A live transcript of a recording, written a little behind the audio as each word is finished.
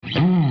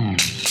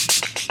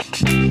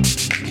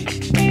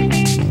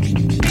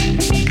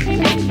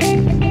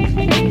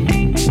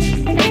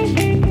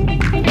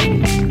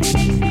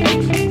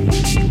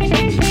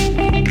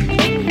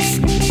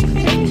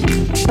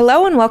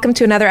welcome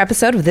to another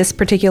episode of This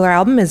Particular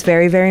Album is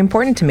Very, Very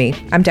Important to Me.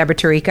 I'm Deborah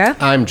Tarika.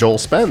 I'm Joel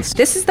Spence.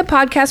 This is the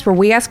podcast where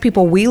we ask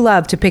people we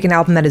love to pick an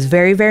album that is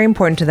very, very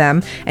important to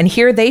them, and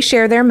here they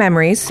share their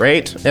memories.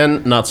 Great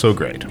and not so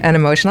great. And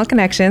emotional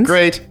connections.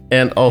 Great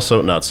and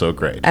also not so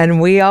great.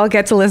 And we all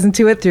get to listen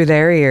to it through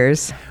their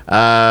ears.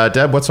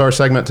 Deb, what's our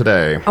segment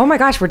today? Oh my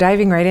gosh, we're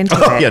diving right into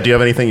it. Yeah, do you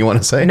have anything you want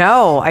to say?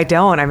 No, I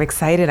don't. I'm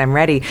excited. I'm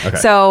ready. Okay.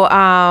 So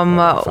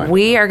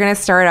we are going to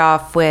start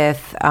off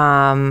with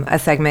a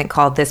segment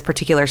called This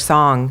Particular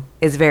Song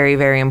is Very,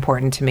 Very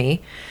Important to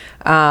Me.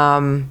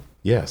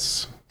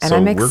 Yes. And So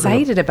I'm we're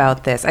excited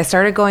about this. I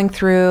started going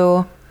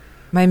through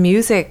my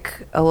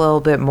music a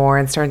little bit more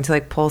and starting to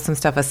pull some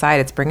stuff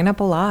aside. It's bringing up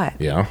a lot.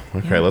 Yeah.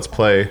 Okay, let's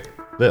play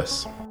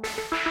this.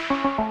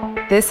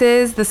 This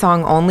is the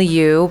song Only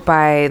You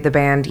by the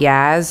band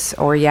Yaz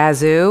or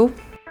Yazoo.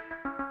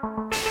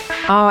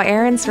 Oh,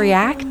 Aaron's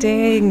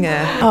reacting.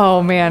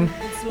 Oh, man.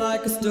 It's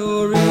like a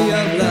story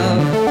of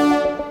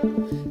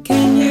love.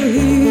 Can you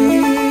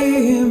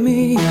hear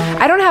me?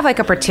 I don't have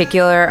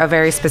a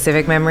very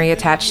specific memory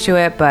attached to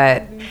it,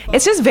 but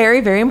it's just very,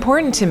 very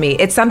important to me.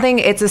 It's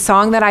a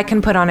song that I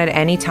can put on at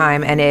any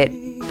time, and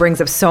it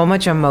brings up so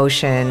much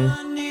emotion. All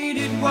I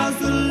needed was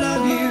the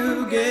love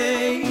you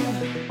gave.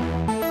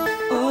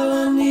 All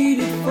I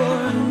needed for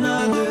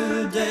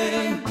another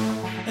day.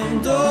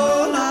 And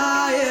all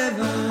I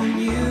ever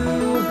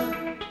knew.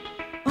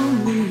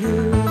 Only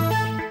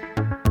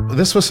you.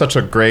 This was such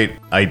a great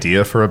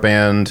idea for a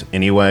band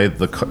anyway.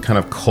 The kind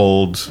of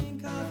cold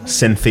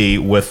synthy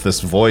with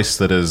this voice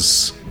that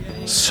is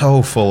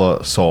so full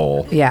of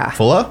soul. Yeah.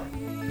 Full of?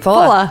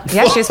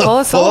 Yeah, she's full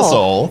of soul. Full of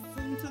soul.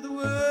 To the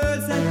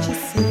words that you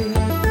say,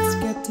 it's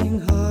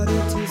getting harder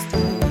to stay.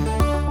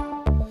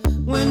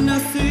 When I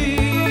see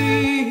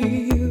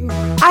you.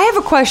 I have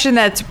a question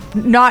that's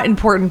not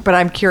important, but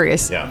I'm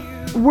curious. Yeah.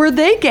 Were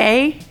they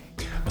gay?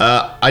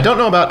 I don't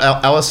know about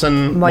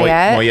Alison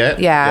Moyet? Moyet.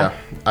 Yeah.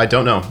 I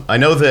don't know. I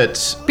know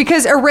that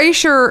Because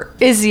Erasure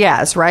is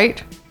Yaz,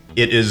 right?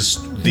 it is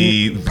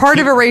the Part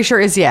of Erasure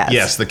is Yaz.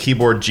 Yes, the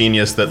keyboard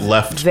genius that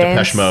left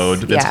Depeche Mode,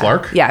 Vince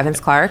Clarke, Yeah, Vince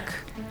Clarke.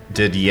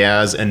 did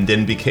Yaz and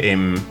then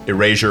became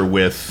Erasure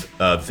with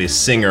the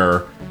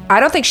singer. I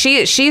don't think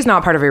she's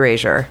not part of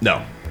Erasure.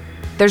 No.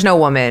 There's no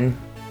woman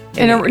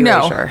in No.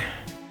 Erasure.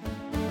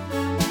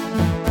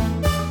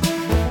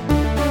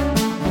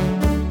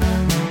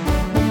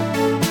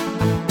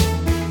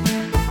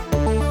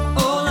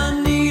 All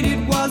I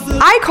needed was the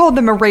I called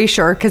them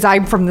Erasure because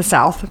I'm from the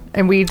South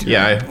and we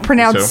Yeah, I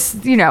pronounce,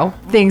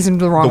 things in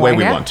the wrong The way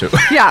we Yeah. want to.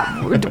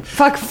 Yeah.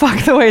 fuck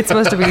the way it's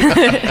supposed to be.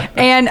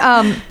 And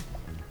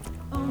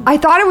I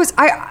thought it was,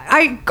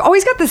 I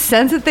always got the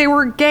sense that they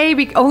were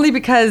gay only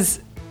because,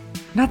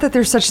 not that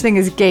there's such thing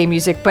as gay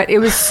music, but it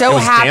was so It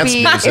was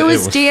happy. dance music. It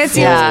was It was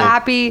dancing, it full. was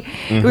happy.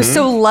 It was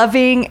so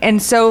loving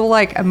and so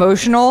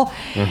emotional.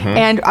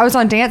 And I was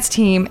on dance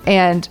team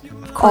and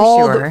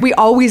course you were. we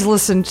always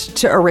listened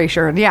to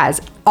Erasure and Yaz,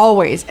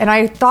 always. And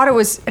I thought it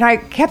was, and I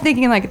kept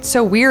thinking it's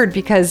so weird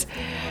because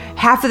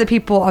half of the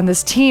people on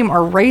this team are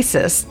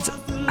racist,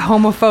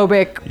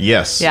 homophobic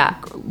Yes.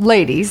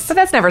 ladies. But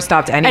that's never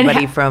stopped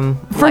anybody from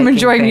liking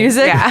enjoying things.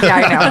 music. Yeah.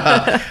 I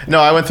know. No,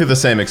 I went through the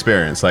same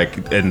experience,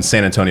 in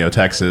San Antonio,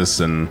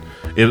 Texas, and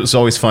it was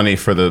always funny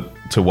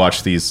to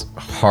watch these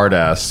hard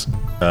ass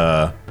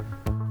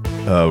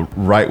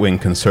right-wing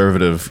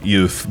conservative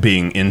youth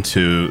being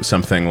into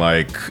something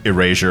like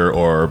Erasure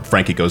or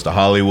Frankie Goes to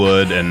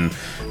Hollywood and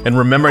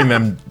remembering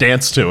them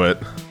dance to it.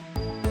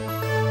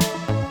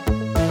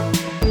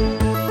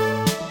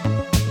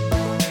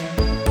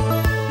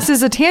 This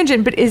is a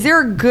tangent, but is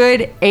there a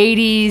good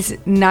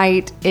 80s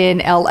night in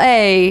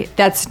LA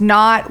that's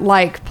not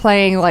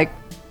playing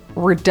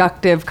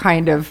reductive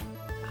kind of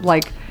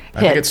hits? I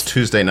think it's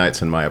Tuesday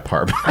nights in my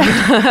apartment.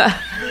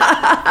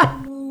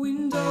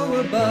 window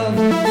above.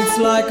 It's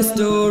like a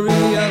story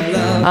of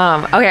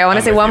love. Okay, I want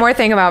to say one more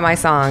thing about my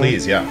song.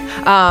 Please, yeah.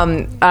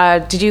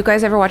 Did you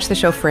guys ever watch the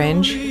show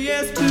Fringe?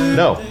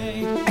 No.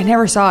 I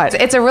never saw it.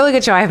 It's a really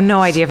good show. I have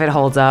no idea if it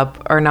holds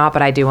up or not,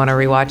 but I do want to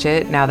rewatch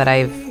it now that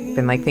I've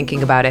been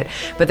thinking about it.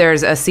 But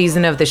there's a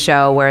season of the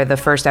show where the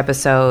first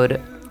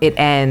episode, it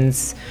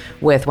ends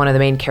with one of the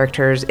main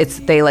characters.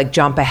 They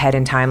jump ahead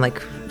in time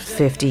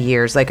 50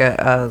 years,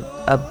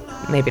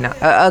 maybe not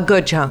a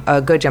good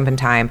jump in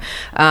time.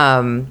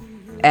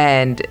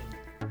 And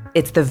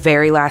it's the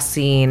very last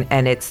scene,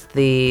 and it's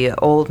the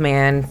old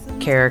man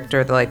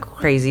character, the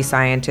crazy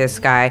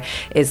scientist guy,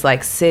 is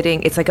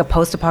sitting. It's a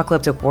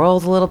post-apocalyptic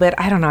world a little bit.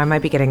 I don't know. I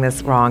might be getting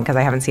this wrong because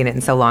I haven't seen it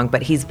in so long.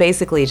 But he's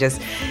basically just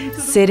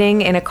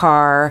sitting in a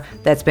car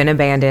that's been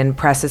abandoned,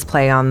 presses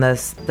play on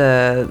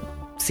the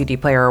CD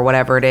player or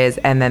whatever it is,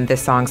 and then this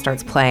song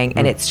starts playing,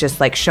 and it's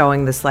just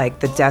showing this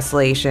the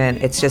desolation.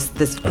 It's just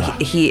this.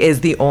 He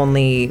is the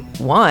only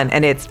one,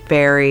 and it's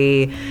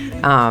very.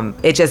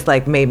 It just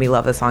made me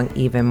love the song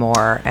even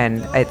more,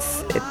 and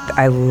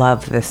I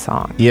love this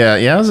song. Yeah,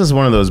 Yaz is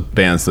one of those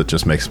bands that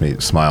just makes me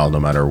smile no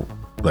matter.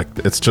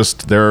 It's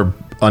just they're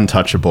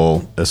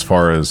untouchable as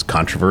far as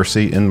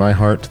controversy in my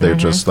heart. They're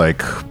just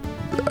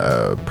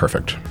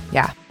perfect.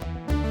 Yeah.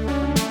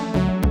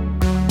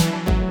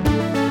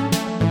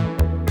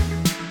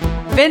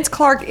 Vince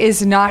Clark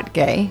is not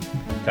gay.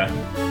 Okay.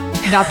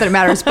 Not that it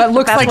matters, but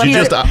looks like Did you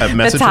he's just The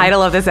message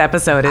title of this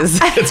episode is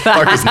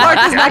Clark is not-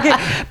 Clark is not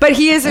gay, but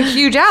he is a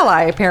huge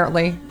ally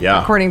apparently.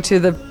 Yeah. According to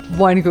the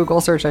one Google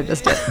search I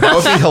just did. That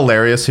would be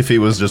hilarious if he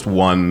was just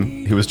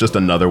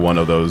another one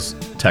of those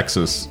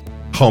Texas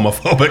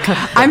homophobic.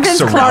 I'm Vince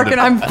Clark surrounded-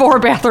 and I'm 4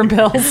 bathroom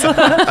bills.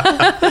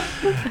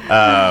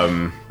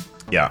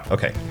 Yeah.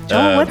 Okay.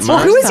 what's my-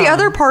 your Who is the song?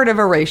 other part of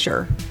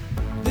Erasure?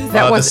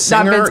 That the was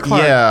singer? not Vince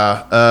Clark.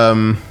 Yeah.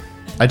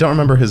 I don't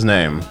remember his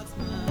name.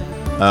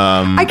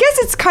 I guess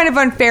it's kind of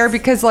unfair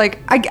because, like,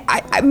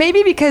 I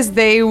maybe because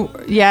they,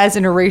 Yaz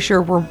and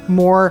Erasure were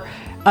more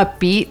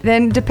upbeat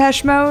than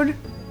Depeche Mode.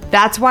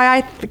 That's why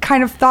I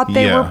kind of thought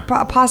they Yeah.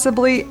 were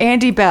possibly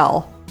Andy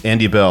Bell.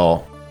 Andy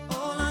Bell.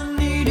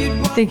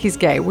 I think he's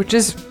gay, which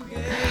is,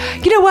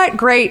 you know what?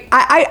 Great.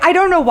 I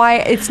don't know why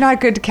it's not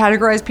good to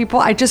categorize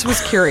people. I just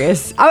was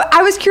curious.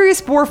 I was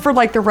curious more for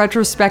like the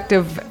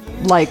retrospective,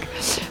 like,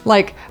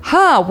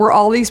 were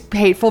all these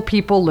hateful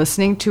people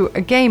listening to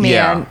a gay man?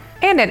 Yeah.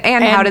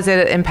 And how does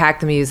it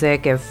impact the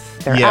music if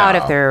they're Yeah. out,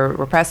 if they're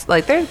repressed?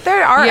 Like there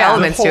are Yeah, the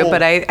elements to it, whole-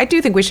 but I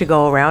do think we should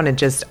go around and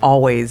just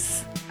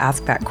always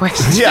ask that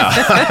question. Yeah.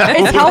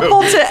 It's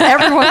helpful to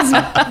everyone's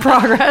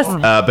progress.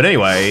 But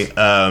anyway,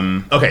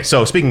 okay,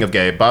 so speaking of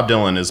gay, Bob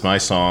Dylan is my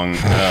song.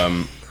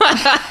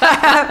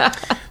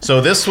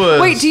 So this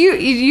was... Wait, do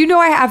you know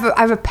I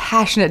have a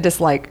passionate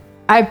dislike?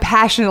 I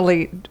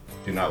passionately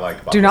Do not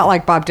like Bob do Dylan. not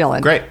like Bob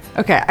Dylan. Great.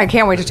 Okay, I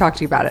can't wait to talk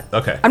to you about it.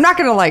 Okay. I'm not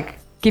gonna like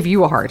give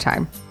you a hard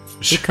time.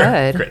 Sure.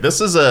 could. Great.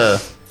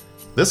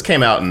 This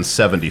came out in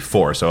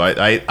 74, so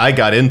I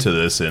got into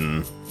this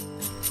in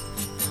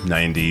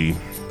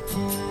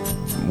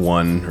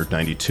 91 or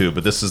 92,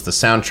 but this is the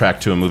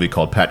soundtrack to a movie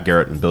called Pat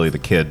Garrett and Billy the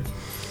Kid,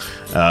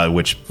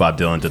 which Bob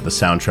Dylan did the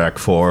soundtrack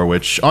for,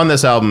 which on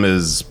this album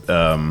is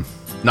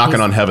Knocking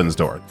on Heaven's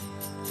Door.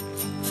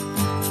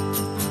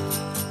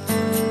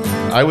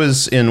 I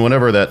was in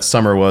whenever that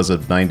summer was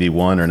of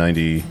 91 or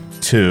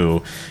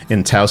 92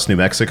 in Taos, New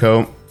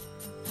Mexico,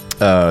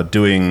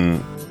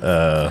 doing...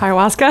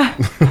 Ayahuasca.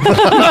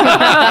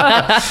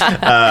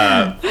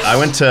 I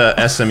went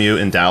to SMU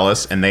in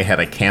Dallas, and they had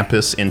a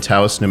campus in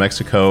Taos, New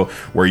Mexico,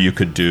 where you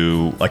could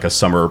do like a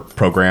summer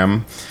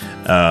program.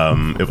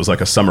 It was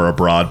like a summer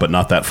abroad, but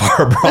not that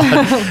far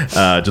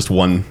abroad, just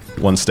one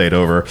state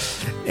over.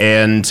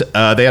 And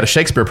they had a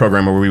Shakespeare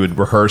program where we would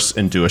rehearse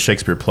and do a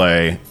Shakespeare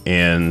play,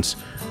 and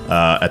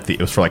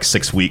it was for like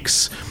 6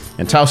 weeks.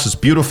 And Taos is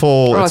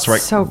beautiful. Oh, it's right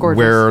so gorgeous.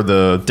 where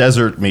the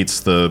desert meets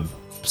the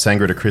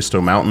Sangre de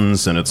Cristo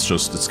Mountains, and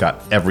it's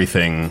got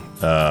everything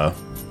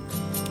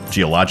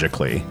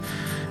geologically.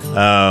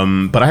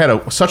 But I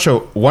had such a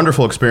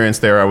wonderful experience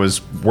there. I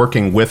was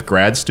working with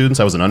grad students.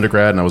 I was an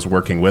undergrad, and I was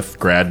working with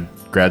grad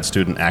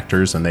student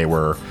actors, and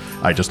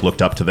I just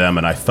looked up to them,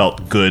 and I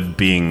felt good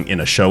being in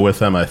a show with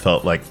them. I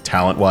felt like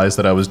talent-wise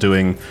that I was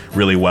doing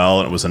really well,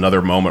 and it was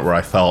another moment where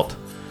I felt,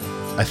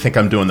 I think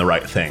I'm doing the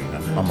right thing.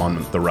 I'm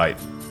on the right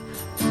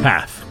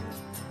path.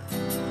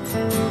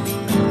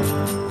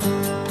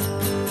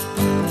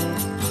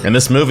 And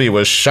this movie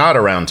was shot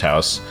around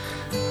Taos,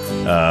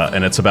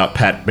 and it's about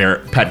Pat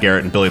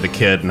Garrett and Billy the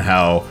Kid and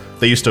how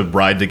they used to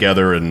ride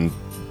together and,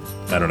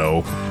 I don't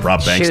know,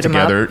 rob banks Shoot 'em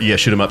together. Yeah,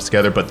 shoot 'em up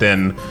together. But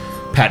then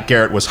Pat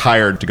Garrett was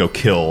hired to go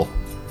kill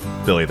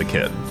Billy the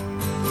Kid.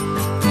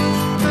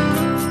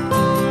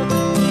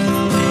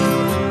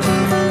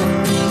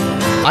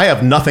 I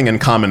have nothing in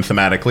common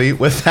thematically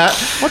with that.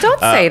 Well, don't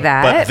say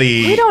that. But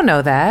we don't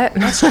know that.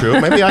 That's true.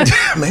 Maybe I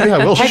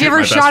will. Have you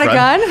ever shot a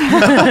gun?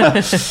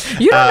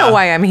 You don't know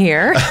why I'm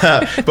here.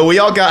 But we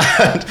all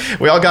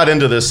got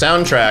into this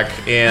soundtrack,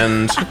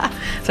 and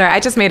Sorry, I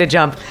just made a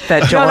jump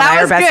that Joel that and I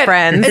are was best good.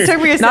 friends. It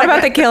took me a Not about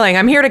the second. killing.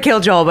 I'm here to kill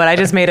Joel, but I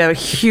just made a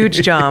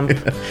huge jump.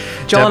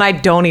 Joel and I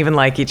don't even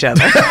like each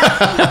other.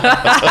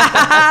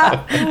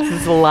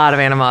 This is a lot of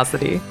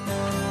animosity.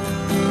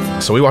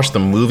 so we watched the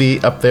movie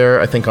up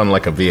there, I think on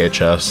like a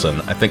VHS,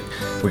 and I think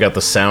we got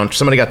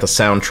somebody got the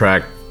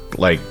soundtrack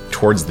like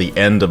towards the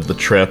end of the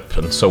trip,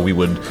 and so we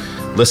would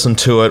listen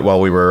to it while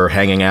we were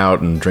hanging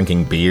out and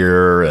drinking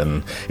beer,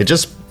 and it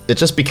just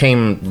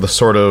became the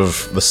sort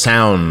of the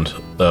sound,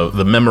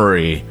 the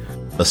memory,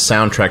 the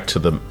soundtrack to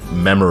the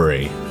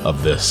memory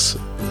of this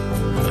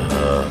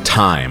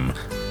time.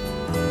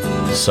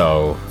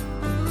 So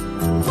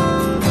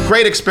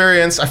great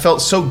experience. I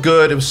felt so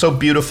good. It was so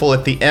beautiful.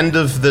 At the end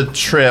of the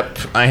trip,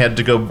 we had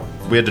to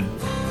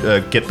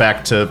get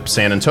back to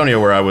San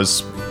Antonio where I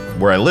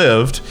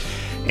lived.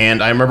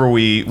 And I remember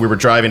we were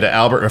driving to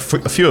a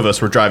few of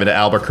us were driving to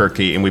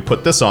Albuquerque, and we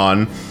put this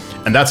on,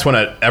 and that's when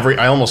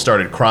I almost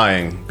started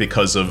crying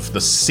because of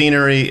the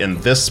scenery in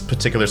this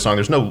particular song.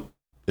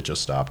 It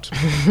just stopped.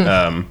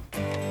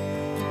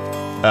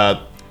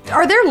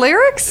 Are there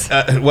lyrics?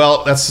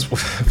 Well, that's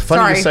funny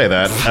Sorry. you say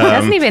that. It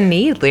doesn't even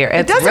need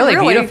lyrics. It's doesn't really,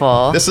 really.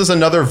 beautiful. This is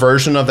another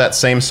version of that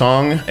same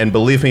song, and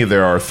believe me,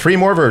 there are 3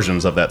 more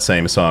versions of that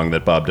same song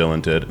that Bob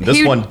Dylan did.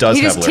 This one does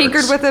He have just lyrics.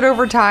 tinkered with it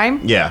over time.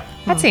 Yeah.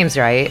 That seems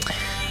right.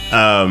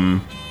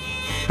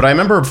 But I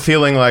remember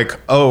feeling like,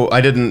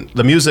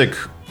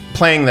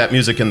 playing that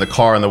music in the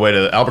car on the way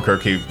to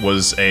Albuquerque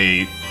was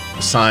a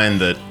sign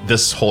that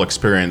this whole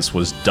experience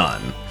was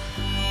done.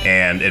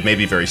 And it made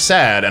me very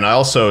sad. And I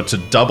also, to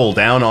double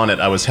down on it,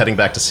 I was heading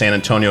back to San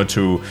Antonio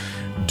to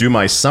do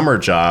my summer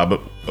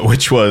job,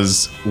 which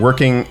was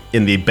working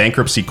in the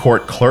bankruptcy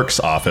court clerk's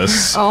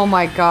office. Oh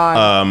my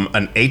God.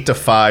 An 8 to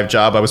 5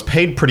 job. I was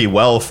paid pretty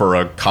well for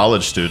a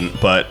college student,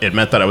 but it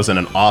meant that I was in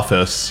an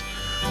office.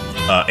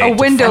 A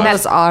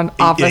windowless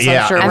office,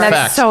 Yeah, I'm sure. in And right?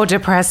 that's fact, so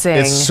depressing.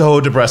 It's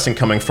so depressing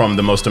coming from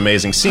the most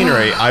amazing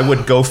scenery. I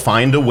would go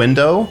find a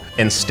window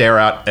and stare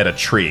out at a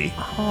tree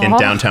in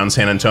downtown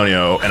San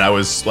Antonio, and I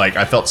was like,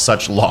 I felt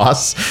such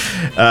loss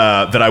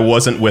that I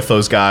wasn't with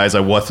those guys.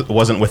 I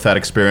wasn't with that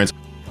experience.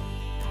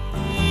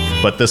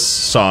 But this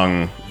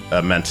song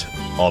meant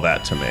all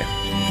that to me.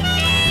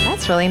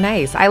 That's really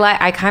nice. I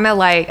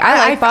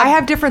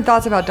have different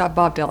thoughts about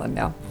Bob Dylan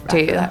now. Do after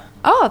you? that.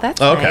 Oh,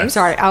 that's Okay. nice.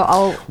 Sorry,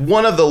 I'll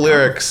One of the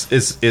lyrics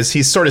is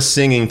he's sort of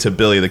singing to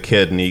Billy the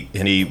Kid, and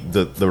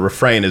the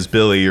refrain is,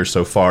 "Billy, you're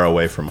so far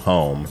away from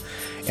home."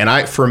 And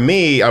for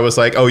me, I was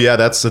like, oh yeah,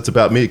 that's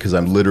about me because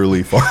I'm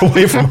literally far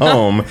away from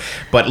home.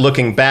 But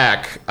looking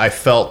back, I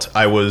felt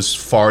I was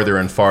farther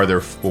and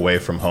farther away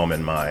from home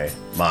in my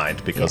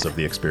mind because of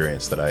the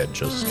experience that I had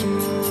just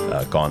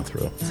gone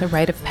through. It's a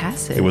rite of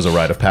passage. It was a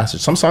rite of passage.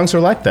 Some songs are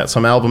like that.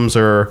 Some albums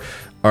are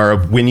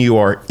when you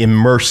are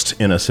immersed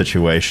in a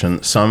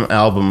situation. Some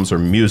albums or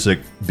music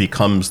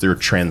becomes their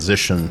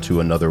transition to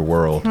another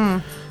world.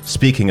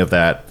 Speaking of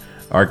that,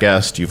 our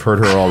guest, you've heard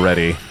her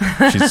already.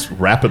 She's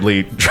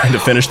rapidly trying to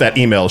finish that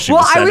email she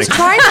was sending.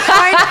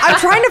 I'm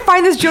trying to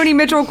find this Joni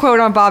Mitchell quote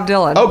on Bob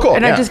Dylan. Oh, cool.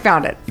 And yeah. I just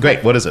found it.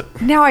 Great. What is it?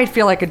 Now I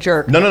feel like a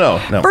jerk. No.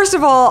 First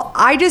of all,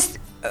 I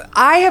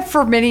have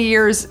for many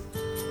years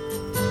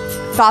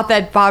thought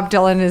that Bob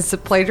Dylan is a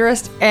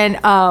plagiarist, and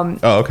Oh,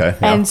 okay.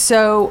 Yeah.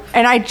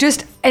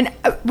 and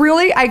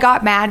really I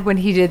got mad when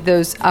he did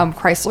those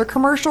Chrysler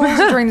commercials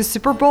during the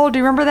Super Bowl. Do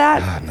you remember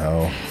that?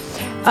 No.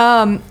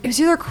 It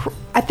was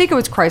I think it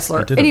was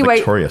Chrysler. I did Anyway, a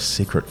Victoria's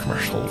Secret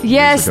commercial.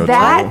 yes, years ago,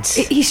 that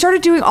too. he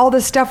started doing all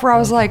this stuff where I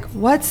was like,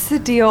 "What's the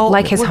deal?"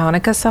 like his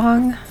Hanukkah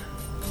song?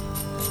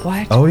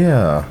 What? Oh,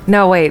 yeah.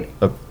 No, wait.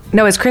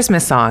 No, his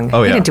Christmas song.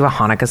 Oh, He yeah. didn't do a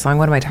Hanukkah song.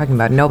 What am I talking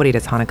about? Nobody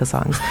does Hanukkah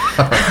songs.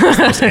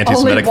 Most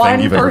anti-Semitic one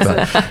thing you've ever person.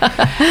 done.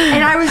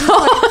 And I was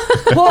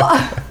just like, well,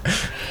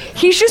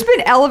 he's just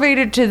been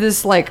elevated to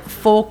this like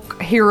folk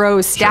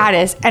hero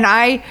status, and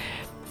I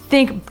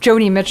think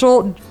Joni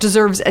Mitchell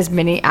deserves as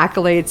many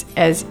accolades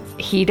as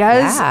he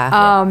does,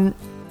 Yeah.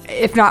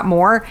 if not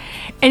more.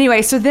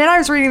 Anyway, so then I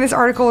was reading this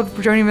article of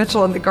Joni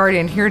Mitchell in The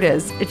Guardian. Here it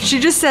is. She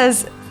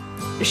says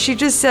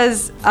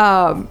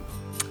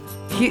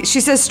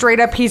straight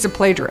up he's a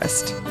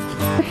plagiarist.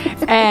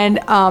 And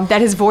that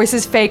his voice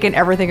is fake and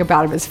everything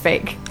about him is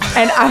fake.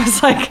 And I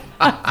was like,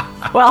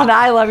 well, now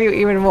I love you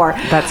even more.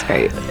 That's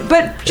great.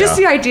 But just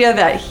the idea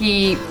that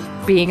he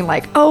being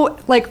like,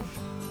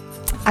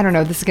 I don't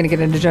know, this is going to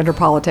get into gender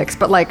politics,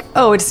 but like,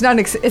 it's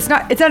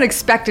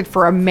unexpected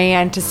for a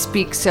man to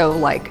speak so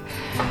like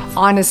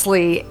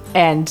honestly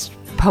and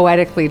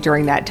poetically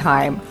during that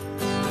time.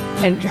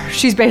 And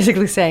she's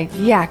basically saying,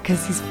 yeah,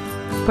 because he's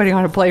putting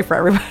on a play for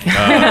everybody.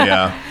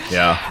 Yeah.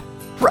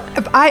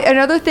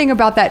 Another thing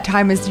about that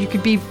time is you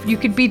could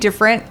be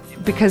different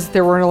because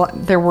there were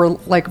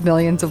like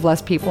millions of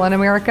less people in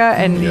America,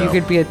 and you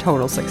could be a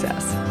total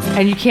success.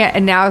 And you can't.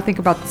 And now think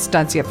about the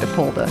stunts you have to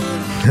pull to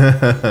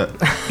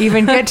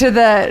even get to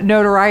the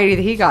notoriety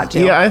that he got to.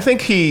 Yeah, I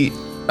think it's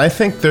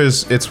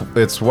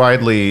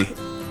widely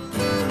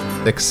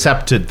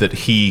accepted that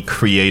he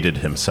created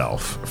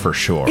himself for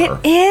sure.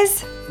 It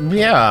is.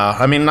 Yeah,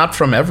 I mean, not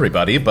from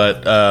everybody,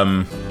 but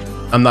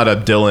I'm not a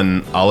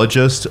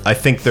Dylanologist. I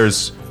think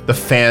the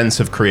fans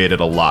have created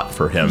a lot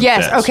for him.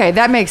 Yes. Okay,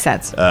 that makes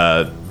sense.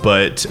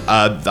 But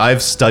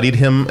I've studied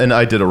him, and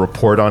I did a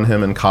report on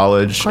him in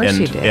college. Of course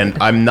you did. And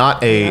I'm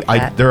not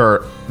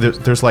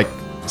there's like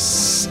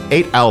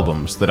 8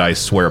 albums that I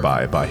swear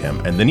by him,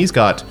 and then he's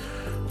got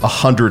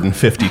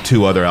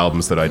 152 other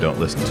albums that I don't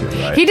listen to.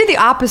 Right? He did the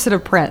opposite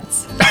of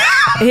Prince.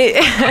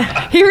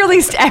 he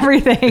released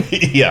everything.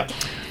 Yeah.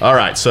 All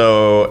right.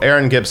 So,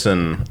 Aaron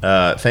Gibson,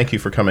 thank you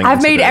for coming. I've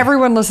in made today.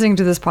 everyone listening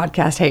to this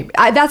podcast hate.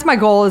 That's my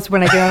goal is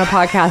when I get on a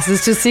podcast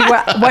is to see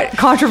what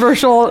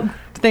controversial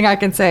thing I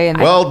can say.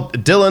 Well,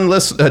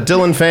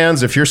 Dylan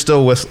fans, if you're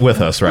still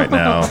with us right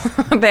now,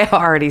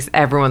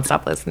 Everyone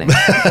stopped listening.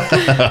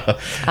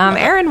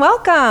 Aaron,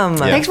 welcome. Yeah.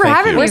 Thanks for thank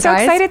having you. me, We're so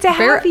guys. excited to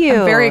have you.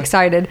 I'm very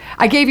excited.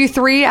 I gave you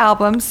 3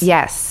 albums.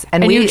 Yes.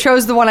 And you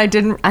chose the one I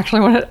didn't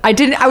actually want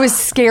to. I was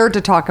scared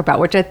to talk about,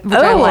 which I like.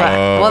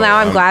 Well, now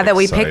I'm glad that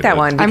we picked that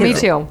one. excited. Me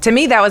because too. To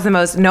me, that was the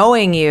most,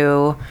 knowing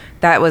you,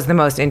 that was the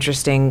most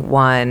interesting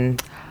one.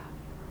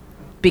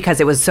 because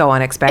it was so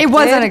unexpected. It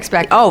was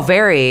unexpected. Oh,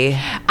 very.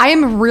 I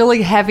am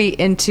really heavy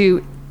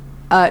into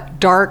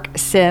dark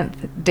synth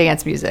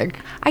dance music.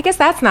 I guess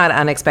that's not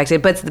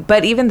unexpected,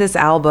 but even this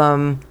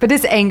album, But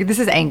this is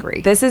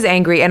angry. this is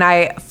angry. And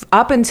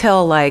up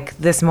until like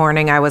this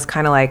morning, I was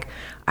kind of like,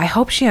 I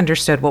hope she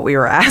understood what we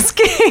were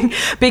asking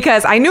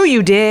because I knew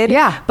you did.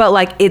 Yeah. But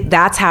like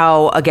that's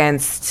how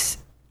against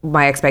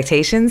my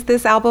expectations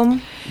this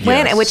album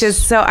went, Yes. which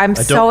is I'm I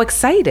so don't-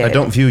 excited. I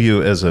don't view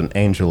you as an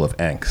angel of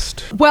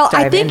angst. Well,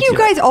 I dive think you into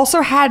guys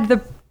also had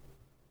the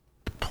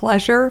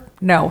pleasure.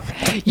 No,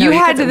 you you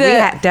had could- the we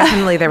had-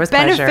 definitely there was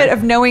benefit pleasure.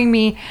 of knowing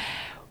me.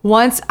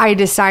 Once I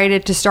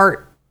decided to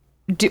start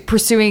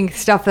pursuing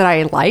stuff that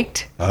I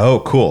liked,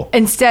 Oh, cool.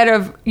 instead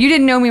of you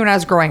didn't know me when I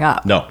was growing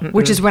up. No.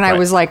 which is when I Right.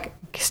 was like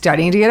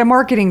studying to get a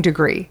marketing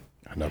degree.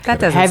 No That kidding.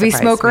 doesn't Heavy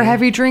surprise smoker, me.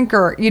 heavy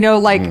drinker. You know,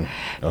 like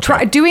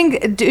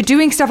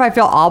doing stuff I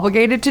feel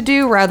obligated to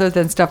do rather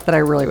than stuff that I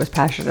really was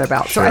passionate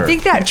about. So I Sure.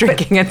 think that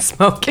Drinking and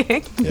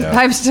smoking. Yeah.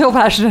 I'm still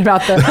passionate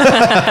about I'm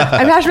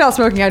passionate about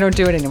smoking. I don't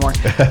do it anymore.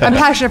 I'm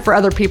passionate for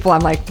other people.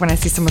 I'm like, when I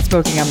see someone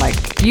smoking, I'm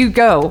like, you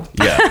go,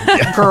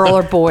 Yeah. girl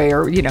or boy,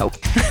 or, you know,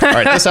 All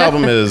right, this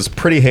album is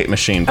Pretty Hate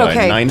Machine by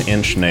Okay. 9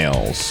 Inch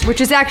Nails.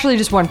 which is actually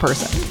just one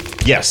person.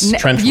 Yes,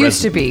 Trent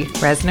Used to be.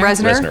 Reznor?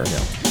 Reznor. Reznor,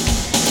 yeah.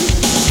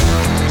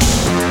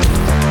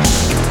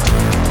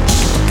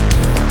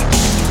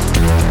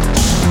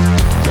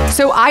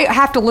 So I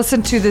have to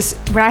listen to this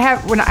when I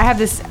have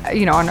this,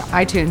 you know, on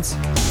iTunes,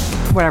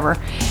 whatever.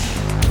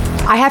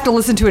 I have to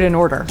listen to it in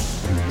order.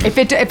 If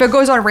it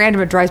goes on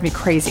random, it drives me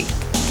crazy.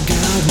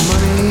 Got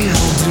money,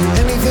 I'll do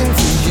anything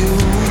for you.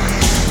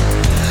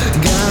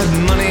 Got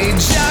money,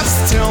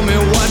 just tell me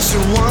what you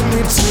want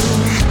me to.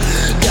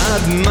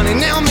 Got money,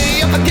 nail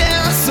me up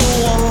against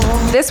the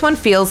wall. This one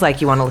feels like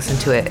you want to listen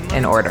to it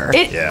in order.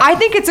 Yeah. I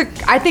think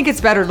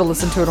it's better to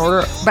listen to in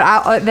order,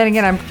 but then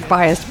again, I'm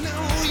biased. No,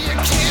 you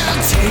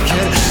can't take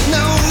it.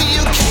 No,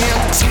 you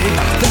can't take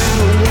that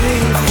away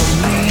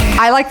from me.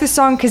 I like this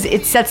song because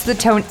it sets the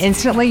tone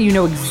instantly. You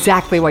know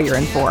exactly what you're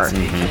in for. No,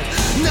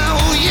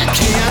 you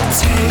can't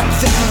take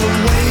that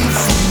away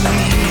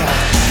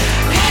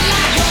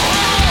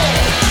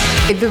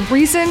from me. The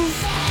reason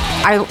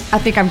I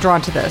think I'm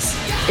drawn to this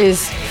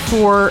is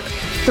for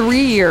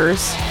 3 or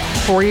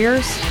 4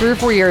 years,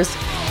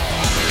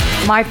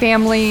 my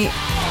family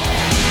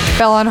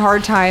fell on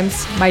hard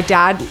times. My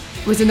dad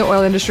was in the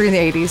oil industry in the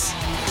 80s.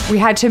 We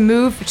had to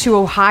move to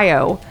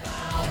Ohio,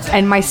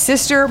 and my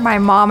sister, my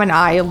mom, and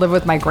I lived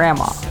with my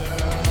grandma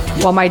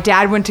while my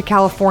dad went to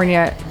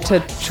California to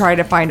try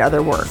to find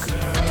other work.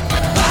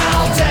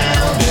 Bow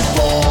down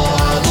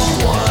before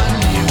the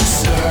one you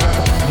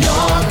serve.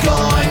 You're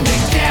going to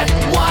get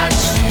what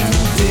you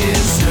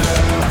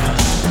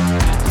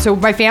deserve. So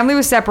my family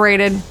was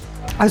separated.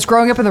 I was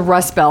growing up in the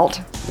Rust Belt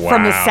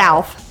from the Wow.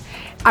 South.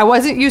 I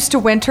wasn't used to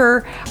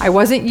winter. I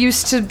wasn't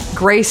used to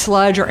gray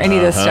sludge or any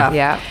of this stuff.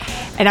 Yeah.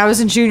 And I was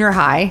in junior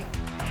high,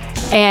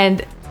 and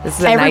This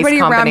is a nice everybody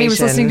around me was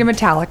combination. listening to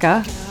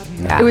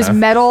Metallica. It was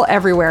metal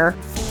everywhere.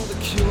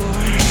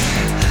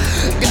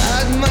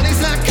 God,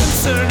 money's not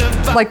concerned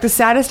about. Like the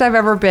saddest I've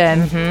ever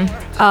been.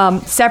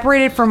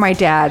 Separated from my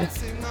dad.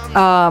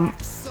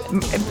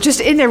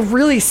 Just in a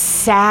really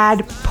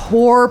sad,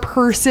 poor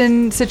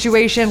person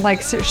situation,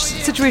 like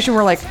situation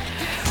where, like,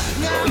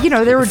 you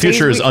know, there were The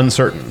future days is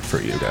uncertain for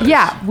you guys.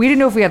 yeah, we didn't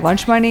know if we had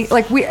lunch money,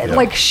 like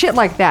shit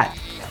like that.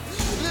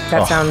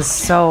 That sounds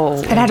so.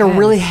 It had a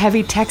really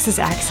heavy Texas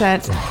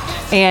accent,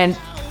 and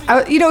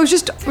I was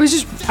just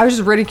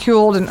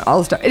ridiculed and all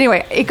this stuff.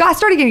 Anyway, it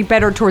started getting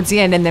better towards the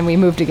end, and then we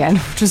moved again,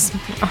 which is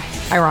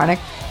ironic.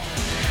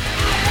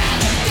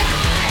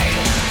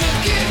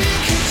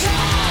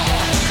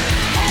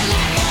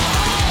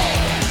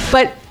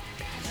 But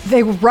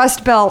the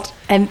Rust Belt,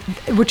 and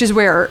which is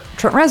where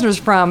Trent Reznor's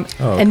from,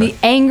 and the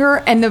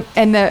anger and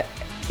the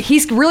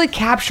he's really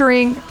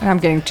capturing. And I'm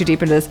getting too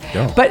deep into this,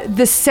 Yeah. but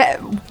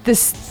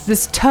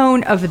this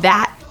tone of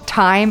that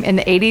time in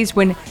the 80s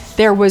when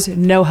there was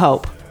no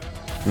hope.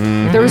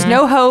 There was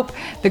no hope.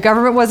 The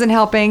government wasn't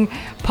helping.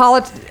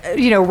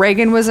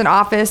 Reagan was in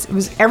office.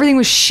 Everything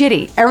was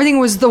shitty. Everything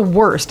was the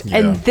worst. Yeah.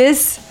 And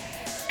this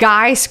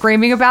guy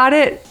screaming about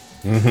it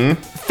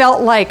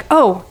felt like,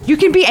 oh, you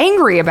can be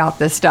angry about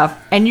this stuff,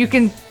 and you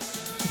can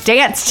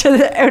dance to the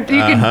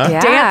dance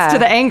Yeah. to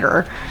the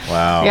anger.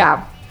 Wow.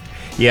 Yeah.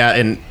 Yeah,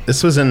 and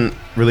this was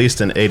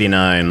released in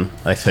 '89,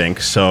 I think.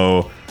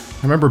 So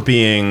I remember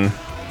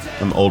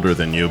I'm older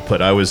than you, but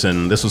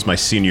this was my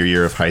senior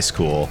year of high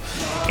school.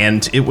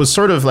 And it was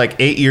sort of like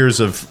 8 years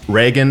of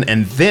Reagan.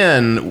 And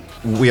then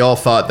we all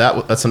thought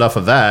that's enough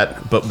of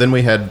that. But then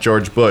we had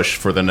George Bush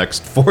for the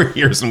next 4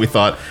 years. And we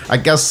thought, I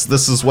guess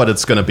this is what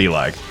it's going to be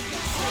like.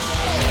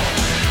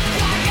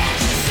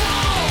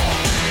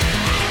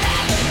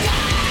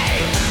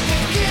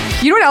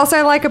 You know what else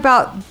I like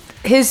about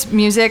his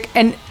music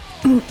and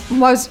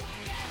was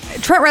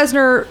Trent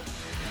Reznor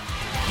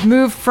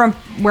moved from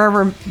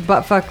wherever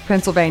buttfuck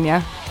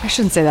Pennsylvania. I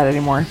shouldn't say that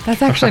anymore.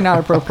 That's actually not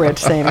appropriate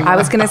to say anymore. I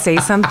was gonna say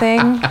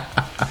something.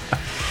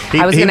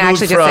 I was He going to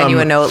actually moved just send you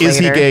a from note Is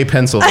later. he gay,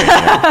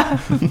 Pennsylvania?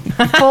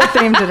 Full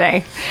theme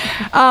today.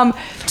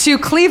 To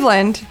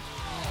Cleveland.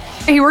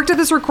 He worked at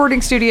this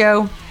recording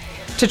studio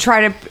to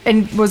try to,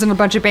 and was in a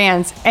bunch of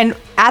bands. And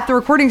at the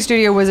recording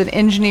studio was an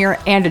engineer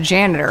and a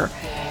janitor.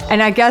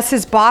 And I guess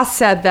his boss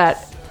said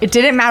that it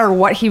didn't matter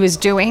what he was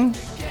doing.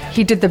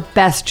 He did the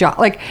best job.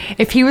 Like,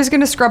 if he was going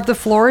to scrub the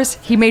floors,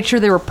 he made sure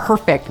they were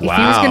perfect. If he was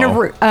Wow.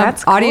 going to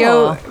That's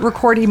audio cool.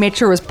 record, he made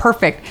sure it was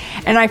perfect.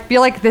 And I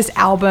feel like this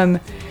album,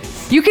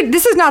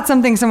 this is not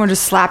something someone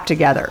just slapped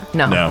together.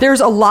 No.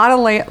 There's a lot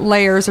of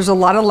layers. There's a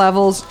lot of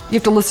levels. You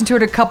have to listen to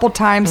it a couple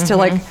times to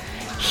like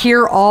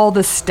hear all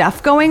the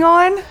stuff going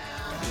on.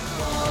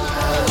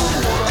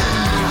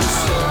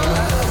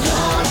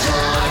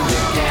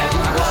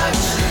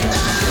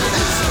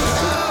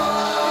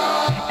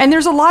 And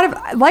there's a lot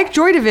of, like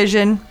Joy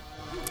Division,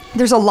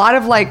 there's a lot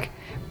of like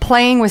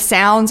playing with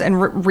sounds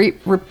and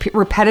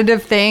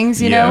repetitive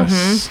things, you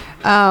Yes.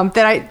 know,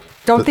 that I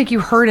don't think you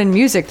heard in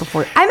music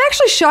before. I'm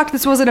actually shocked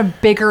this wasn't a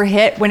bigger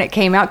hit when it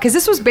came out, because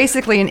this was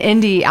basically an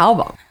indie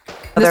album. This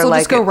They're will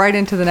like just go it- right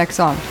into the next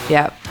song.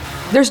 Yep.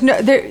 There's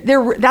no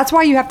there. That's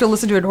why you have to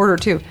listen to it in order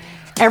too.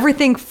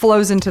 Everything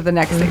flows into the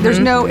next thing. There's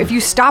no, if you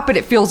stop it,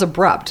 it feels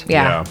abrupt.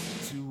 Yeah.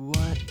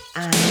 What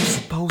I'm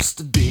supposed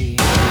to be.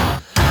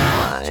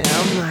 Why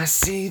am I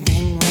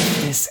seething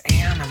with this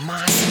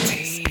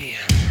animosity?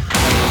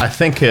 I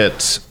think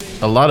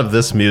a lot of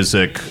this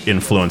music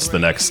influenced the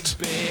next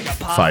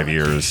 5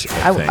 years.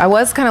 I think. I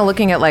was kind of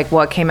looking at like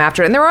what came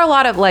after, and there were a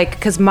lot of like,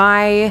 because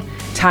my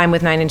time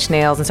with Nine Inch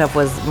Nails and stuff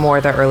was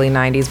more the early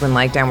 90s when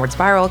like Downward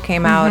Spiral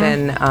came out,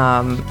 and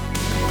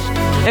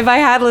if I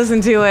had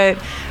listened to it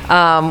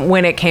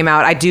when it came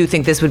out, I do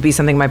think this would be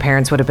something my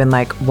parents would have been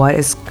like,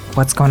 what's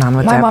going on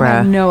with My mom Deborah?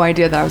 had no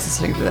idea that I was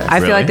listening to this. I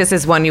feel Really? like this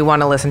is one you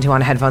want to listen to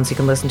on headphones. So you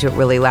can listen to it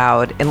really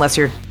loud, unless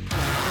you're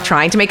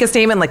trying to make a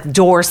statement like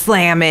door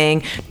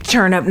slamming,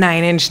 turn up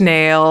Nine Inch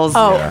Nails,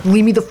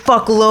 leave me the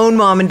fuck alone,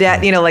 mom and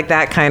dad. You know, like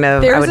that kind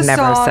of. There's I would a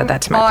never have song said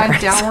that to my on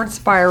parents. Downward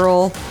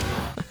Spiral.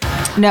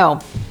 No,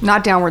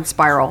 not Downward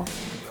Spiral.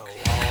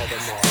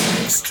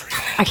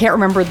 I can't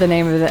remember the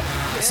name of the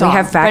We song.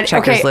 have fact but,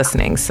 checkers okay,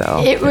 listening,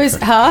 so It was,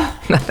 huh?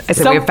 I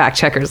said we have fact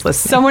checkers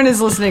listening. Someone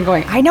is listening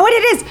going, I know what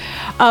it is.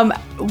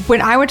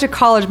 When I went to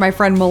college, my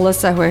friend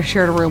Melissa, who I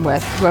shared a room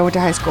with, who I went to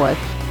high school with,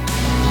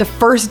 the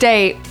first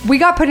day we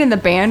got put in the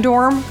band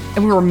dorm,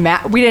 and we were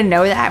mad. We didn't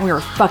know that, and we were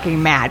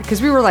fucking mad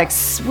because we were like,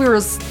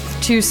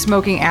 two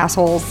smoking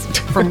assholes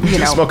from, you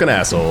know, Smoking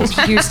assholes.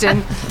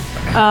 Houston.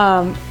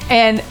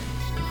 And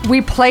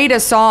we played a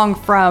song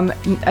from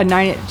a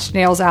Nine Inch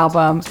Nails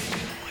album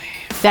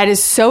that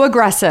is so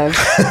aggressive.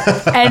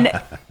 And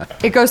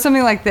it goes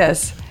something like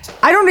this.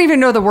 I don't even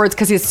know the words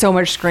because it's so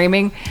much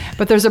screaming,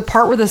 but there's a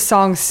part where the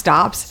song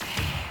stops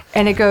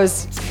and it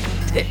goes,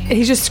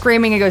 he's just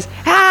screaming. It goes,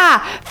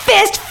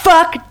 fist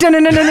fuck.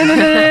 And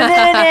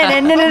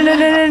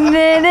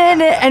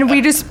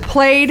we just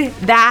played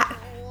that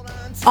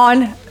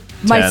on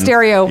my 10,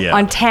 stereo yeah.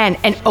 on 10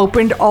 and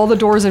opened all the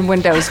doors and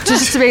windows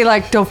just to be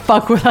like, don't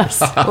fuck with us.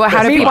 Well,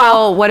 how do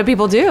people? What do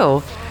people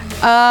do?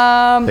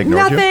 Ignored you?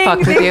 Nothing. Fuck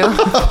with you?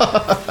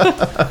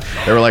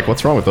 They were like,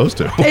 "What's wrong with those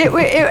two?"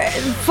 It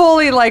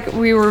fully like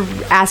we were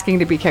asking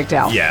to be kicked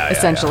out. Yeah,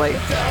 essentially.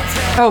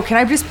 Oh, can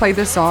I just play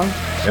this song?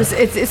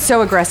 It's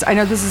so aggressive. I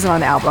know this isn't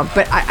on the album,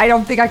 but I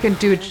don't think I can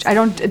do it.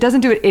 It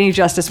doesn't do it any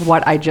justice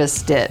what I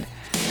just did,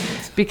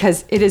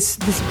 because it is.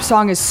 This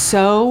song is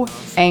so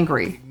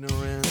angry.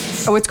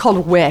 Oh, it's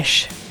called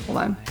Wish. Hold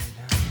on.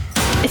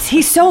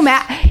 He's so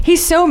mad.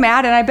 He's so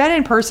mad, and I bet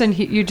in person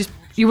you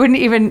wouldn't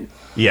even.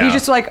 Yeah. He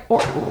just like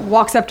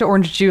walks up to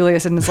Orange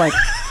Julius and is like,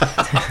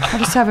 "I'll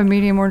just have a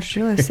medium Orange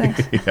Julius,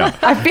 thanks." Yeah.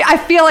 I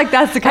feel like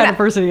that's the kind of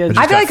person he is.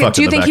 I feel got like. fucked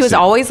Do you in the think he was backseat.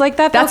 always like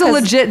that? Though? That's a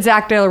 'Cause- legit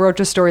Zach De La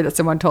Rocha story that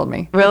someone told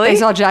me. Really? They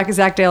saw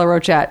Zach De La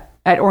Rocha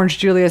at Orange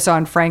Julius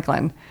on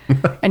Franklin,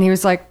 and he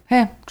was like,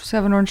 "Hey, just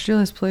have an Orange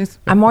Julius, please."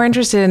 I'm more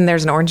interested in.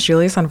 There's an Orange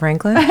Julius on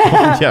Franklin.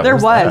 Yeah, There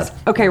where's was.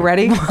 that? Okay,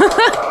 ready? There we go.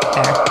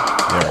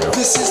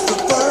 This is the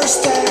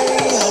first day of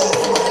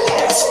my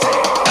last day.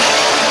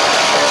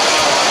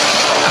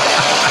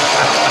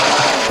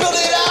 Build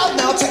it out,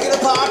 now take it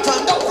apart.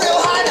 Climb up real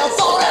high, now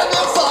fall and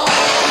then fall.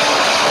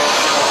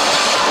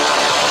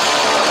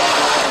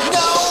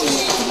 No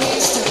need for me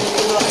to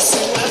stay like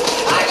sinless.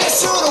 I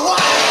guess you're the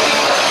one.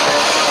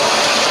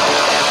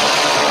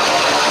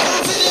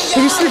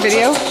 Have you seen the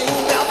video?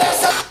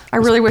 I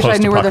really wish I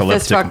knew where the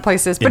fist Post-apocalyptic fuck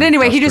place is. But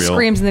anyway, he just industrial.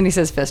 screams and then he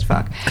says fist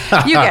fuck.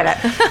 You get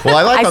it. Well,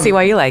 I like. I see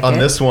why you like on it.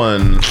 this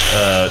one,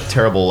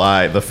 "Terrible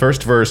Lie." The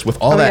first verse with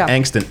all that yeah.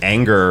 angst and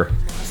anger.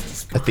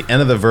 At the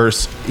end of the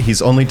verse,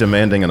 he's only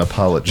demanding an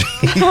apology.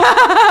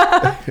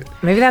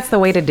 Maybe that's the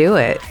way to do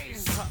it.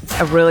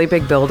 A really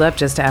big buildup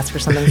just to ask for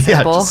something Yeah,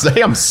 simple. just say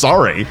I'm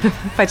sorry.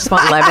 If I just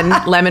want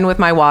lemon with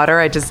my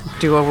water, I just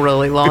do a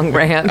really long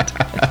rant.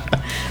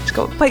 Just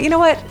go, but you know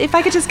what? If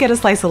I could just get a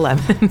slice of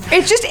lemon.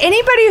 It's just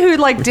anybody who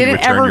like didn't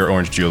Return ever. your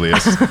Orange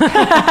Julius.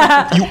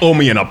 You owe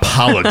me an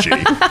apology.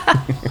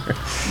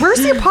 Where's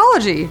the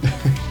apology?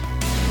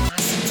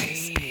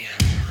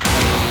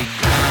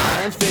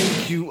 I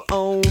think You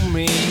owe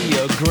me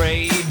a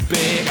great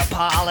big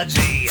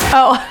apology.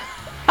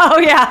 Oh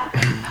yeah.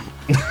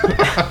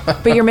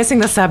 But you're missing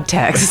the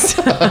subtext.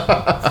 I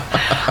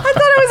thought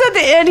it was at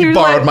the end. He was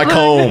Borrowed like, my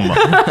comb.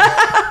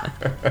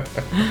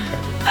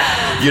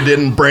 You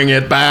didn't bring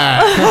it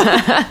back.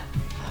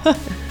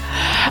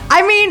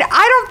 I mean,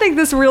 I don't think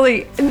this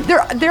really.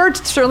 There are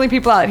certainly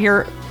people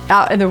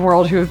out in the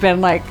world who have been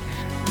like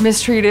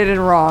mistreated and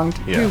wronged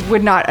Yeah. who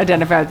would not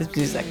identify with this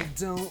music.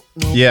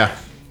 Yeah.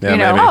 Yeah, You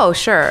know? maybe. Oh,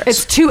 sure.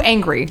 It's too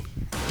angry.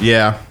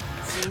 Yeah.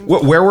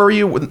 Where were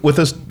you with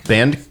this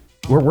band?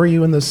 Where were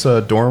you in this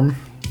dorm?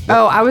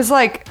 Oh, I was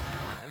like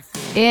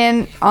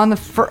on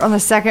the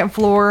second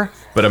floor.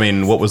 But I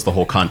mean, what was the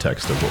whole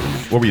context of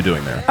what were you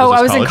doing there? Oh, this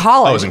I was in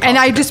college. Oh, I was in And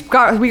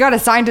college. we got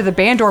assigned to the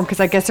band dorm because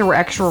I guess there were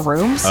extra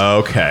rooms.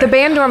 Okay. The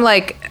band dorm,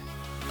 like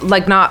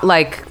not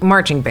like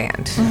marching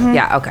band. Mm-hmm.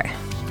 Yeah, okay.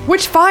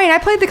 Which fine, I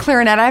played the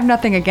clarinet. I have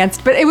nothing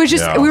against, but it was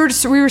just Yeah. we were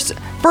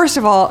first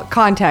of all,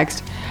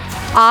 context.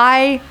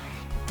 I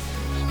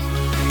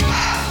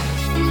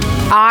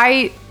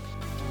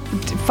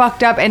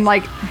fucked up and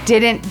like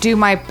didn't do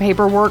my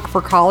paperwork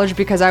for college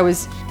because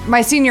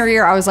my senior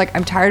year I was like,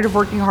 I'm tired of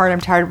working hard, I'm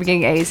tired of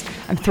getting A's,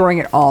 I'm throwing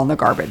it all in the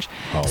garbage.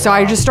 So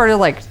I just started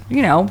like,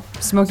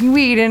 smoking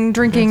weed and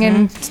drinking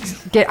and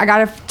I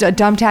got a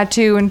dumb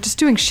tattoo and just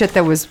doing shit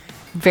that was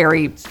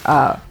very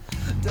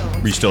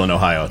Were you still in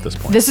Ohio at this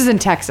point? this is in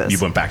Texas. You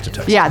went back to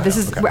Texas. Yeah,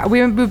 Okay.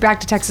 we moved back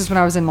to Texas when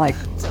I was in like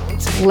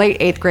late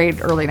 8th grade,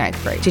 early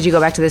 9th grade. Did you go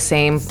back to the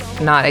same,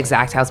 not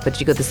exact house, but did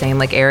you go to the same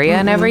like area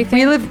and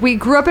everything? We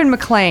grew up in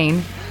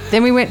McLean,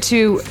 then we went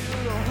to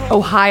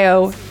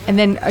Ohio, and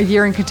then a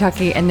year in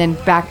Kentucky, and then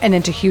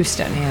to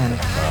Houston. Man.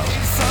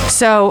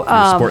 So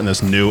You're sporting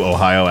this new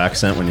Ohio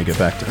accent when you get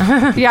back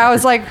to. yeah, I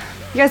was like,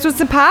 you guys want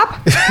some pop?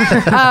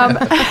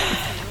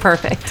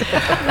 Perfect.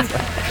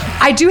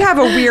 I do have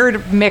a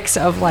weird mix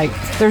of like,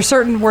 there's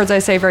certain words I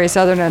say very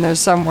Southern, and there's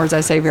some words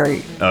I say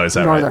very Oh, is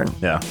that Northern. right?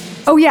 Yeah.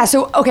 Oh yeah,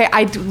 so okay,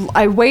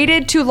 I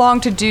waited too long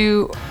to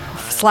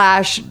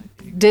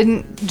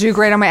didn't do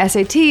great on my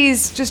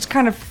SATs, just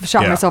kind of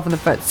shot Yeah. myself in the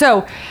foot.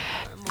 So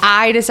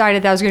I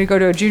decided that I was going to go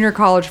to a junior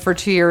college for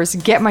 2 years,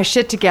 get my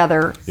shit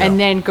together, and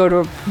then go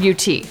to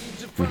UT.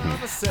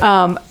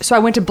 So I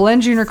went to Blinn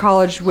Junior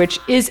College, which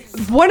is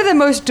one of the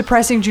most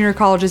depressing junior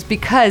colleges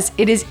because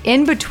it is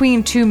in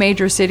between two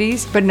major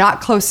cities, but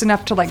not close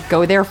enough to like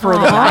go there for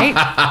the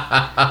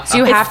night. So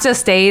you have to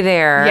stay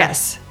there.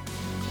 Yes.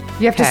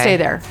 You have to Okay. stay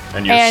there.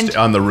 And you're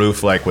on the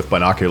roof, like with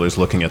binoculars,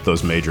 looking at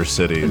those major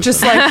cities.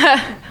 Just like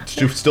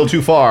Still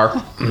too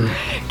far.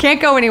 can't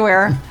go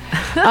anywhere.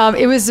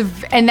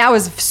 And that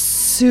was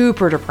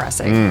super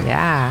depressing.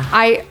 Yeah.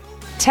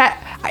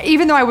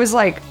 Even though I was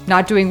like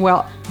not doing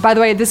well. By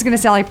the way, this is going to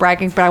sound like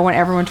bragging, but I want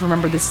everyone to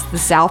remember this: the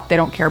South, they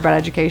don't care about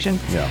education.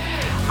 Yeah.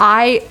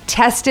 I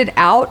tested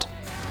out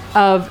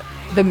of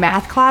the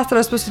math class that I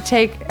was supposed to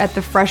take at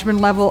the freshman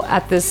level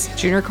at this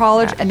junior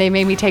college, and they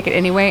made me take it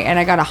anyway, and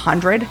I got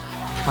 100.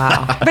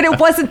 Wow. But it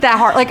wasn't that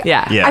hard. Like,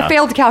 Yeah. Yeah. I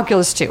failed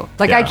calculus too.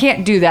 Like, I Yeah.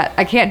 can't do that.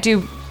 I can't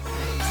do.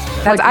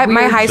 My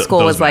weird- high school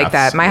Those was like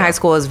maths, that. My yeah. high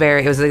school was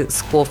it was a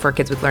school for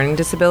kids with learning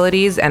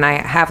disabilities, and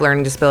I have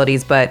learning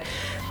disabilities, but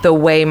the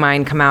way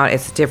mine come out,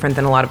 it's different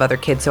than a lot of other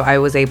kids. So I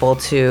was able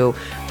to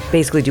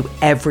basically do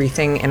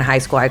everything in high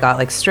school. I got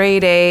like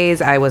straight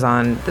A's. I was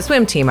on the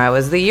swim team. I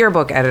was the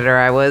yearbook editor.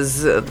 I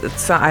was.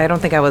 I don't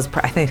think I was.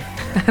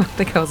 I don't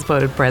think I was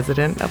voted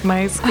president of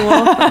my school.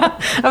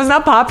 I was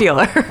not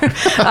popular,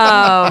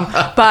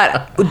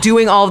 but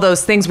doing all of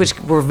those things, which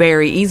were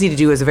very easy to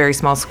do as a very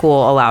small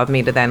school, allowed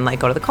me to then like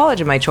go to the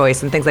college of my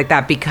choice and things like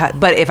that.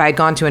 But if I'd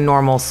gone to a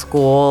normal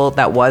school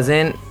that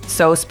wasn't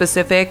so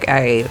specific,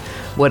 I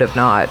would have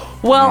not.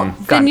 Well,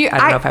 then I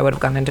don't know if I would have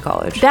gone into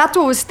college. That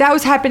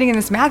was happening in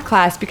this math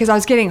class because I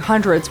was getting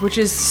hundreds, which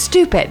is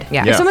stupid.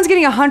 Yeah. If Yeah. someone's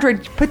getting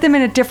 100, put them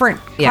in a different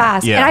Yeah.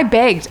 class. Yeah. And I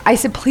begged. I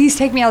said, please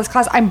take me out of this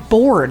class. I'm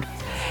bored.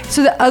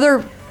 So the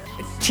other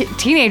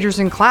teenagers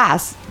in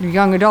class,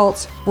 young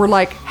adults, were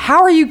like,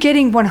 how are you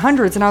getting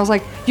 100s? And I was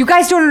like, you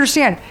guys don't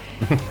understand.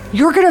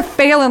 You're going to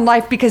fail in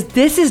life because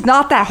this is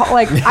not that hard.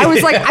 Like, I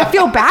was like, I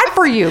feel bad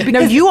for you. Because,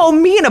 No, you owe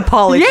me an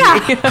apology. Yeah.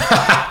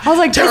 I was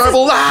like,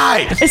 Terrible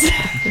lie.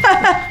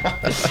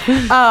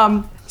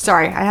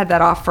 sorry, I had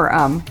that off for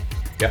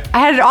Yeah. I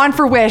had it on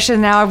for Wish,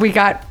 and now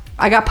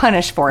I got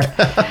punished for it.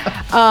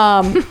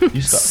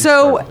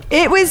 So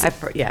it was.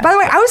 yeah. By the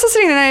way, I was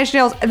listening to Nine Inch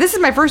Nails. This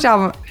is my first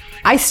album.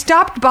 I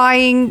stopped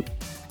buying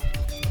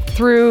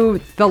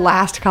through the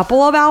last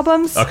couple of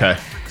albums. Okay.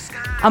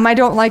 I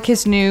don't like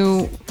his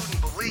new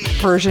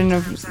version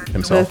of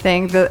Himself? the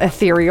thing, the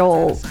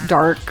ethereal,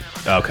 dark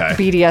Okay.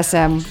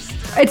 BDSM.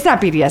 It's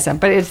not BDSM,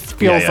 but it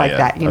feels yeah, like yeah.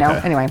 that, you know.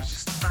 Okay. Anyway,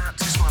 Just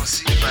wanna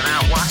see, but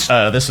I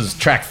watch This is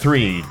track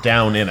 3,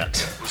 Down in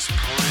It.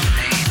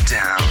 me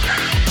down.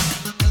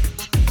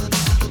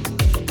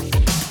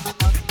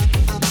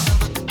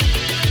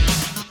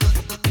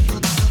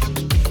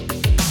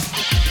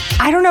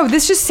 I don't know.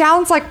 This just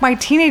sounds like my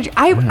teenage.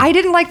 I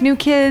didn't like New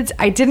Kids.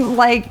 I didn't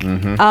like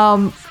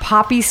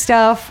poppy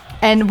stuff.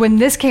 And when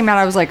this came out,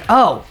 I was like,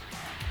 oh,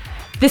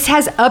 This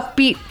has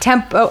upbeat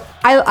tempo.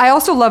 I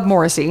also love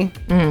Morrissey.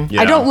 Yeah.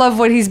 I don't love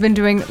what he's been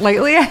doing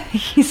lately.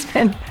 He's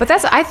been But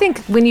I think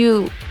when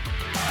you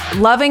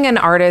loving an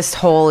artist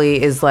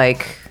wholly is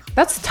like,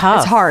 that's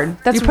tough. It's hard.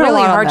 That's You put a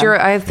really lot on hard.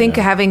 them. I think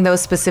having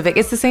those specific,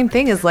 it's the same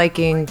thing as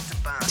liking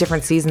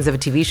different seasons of a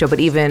TV show, but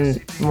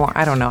even more,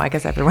 I don't know. I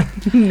guess everyone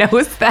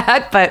knows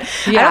that, but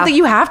I Yeah. don't think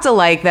you have to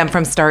like them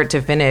from start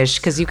to finish,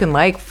 because you can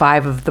like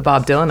 5 of the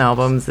Bob Dylan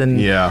albums and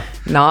Yeah.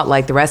 not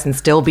like the rest and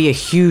still be a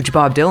huge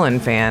Bob Dylan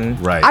fan.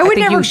 Right. I would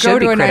think never you should go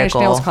be to a Nine Inch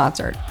critical. Nails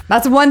concert.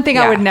 That's one thing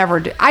I Yeah. would never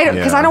do. I don't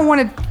because Yeah. I don't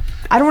want to.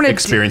 I don't want to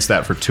Experience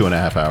that for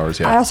 2.5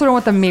 hours. I Yeah. also don't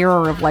want the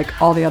mirror of like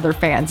all the other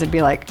fans and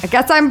be like, I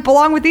guess I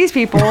belong with these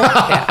people.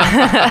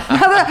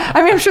 I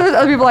mean, I'm sure there's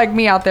other people like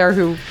me out there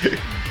who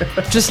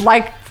just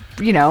like,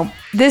 you know,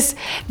 this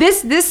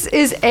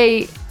is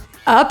a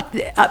up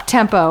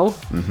tempo,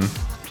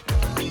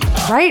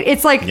 right?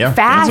 It's like Yeah.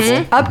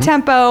 fast, up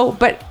tempo,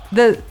 but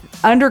the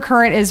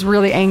undercurrent is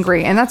really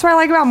angry, and that's what I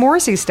like about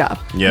Morrissey stuff.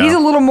 Yeah. He's a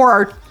little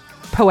more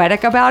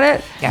poetic about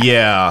it.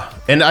 Yeah.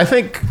 And I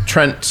think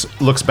Trent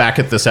looks back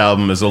at this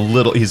album as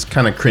he's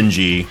kind of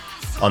cringy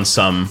on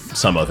some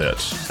of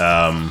it.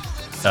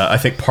 I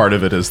think part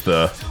of it is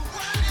the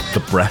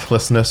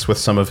breathlessness with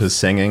some of his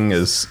singing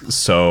is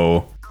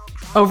so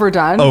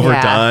Overdone.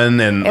 overdone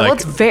and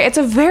like, It's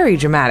a very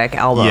dramatic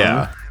album.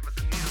 yeah.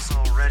 It's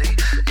already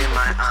in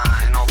my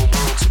eye, and all the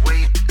world's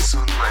weight is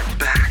on my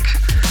back,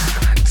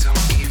 and I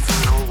don't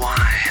even know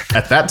why.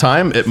 At that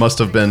time, it must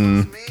have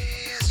been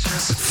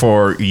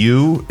for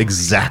you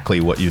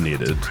exactly what you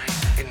needed. In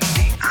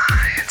the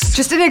eye, it's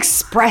Just an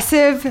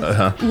expressive,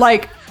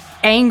 like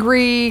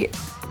angry,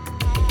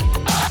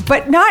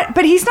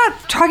 but he's not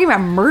talking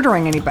about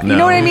murdering anybody. You know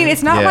No. what I mean?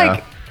 It's not Yeah.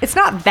 like, it's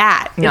not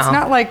that. No. It's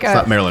not like It's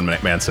not Marilyn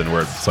Manson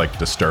where it's like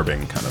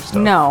disturbing kind of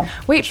stuff. no.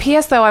 Wait,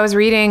 P.S. though, I was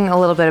reading a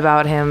little bit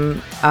about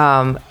him,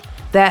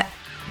 that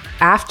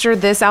after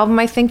this album,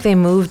 I think they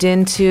moved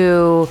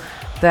into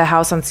the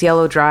house on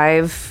Cielo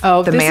Drive.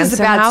 Oh, the this Manson is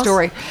a bad house.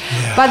 story.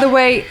 By the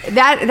way,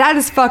 that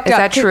is fucked Is up.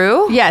 that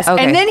true? Yes.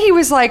 Okay. And then he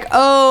was like,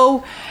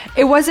 "Oh,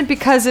 it wasn't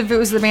because it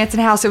was the Manson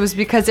house. It was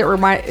because it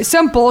reminded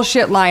some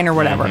bullshit line or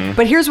whatever." Mm-hmm.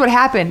 But here's what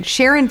happened: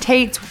 Sharon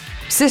Tate's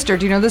sister.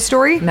 Do you know this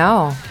story?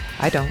 No,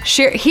 I don't.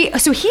 He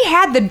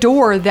had the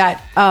door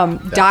that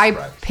Die right.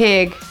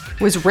 Pig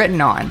was written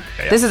on.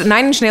 This is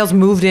Nine Inch Nails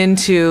moved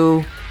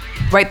into,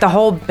 right, the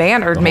whole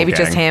band, or maybe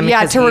just gang. him.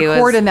 Yeah, because to he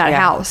record was- in that yeah.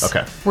 house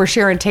Okay. where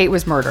Sharon Tate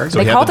was murdered. So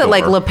They he had called the it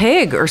like door. Le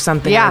Pig or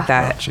something Yeah. like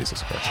that.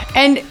 Jesus Christ.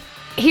 And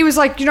he was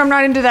like, I'm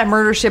not into that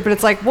murder shit, but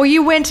it's like, well,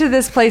 you went to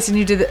this place and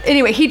you did it.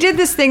 Anyway, he did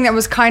this thing that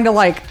was kind of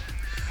like,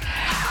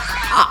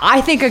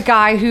 I think a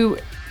guy who,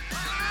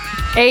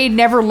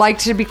 never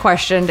liked to be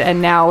questioned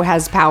and now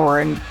has power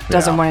and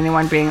doesn't Yeah. want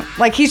anyone being,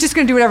 like, he's just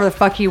going to do whatever the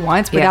fuck he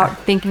wants without Yeah.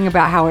 thinking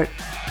about how it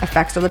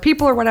affects other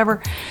people or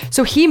whatever.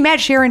 So he met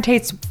Sharon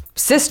Tate's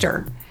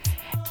sister.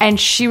 And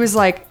she was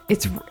like,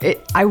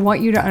 I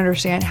want you to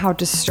understand how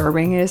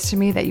disturbing it is to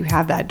me that you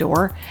have that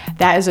door.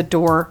 That is a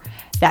door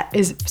that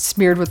is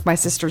smeared with my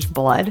sister's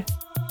blood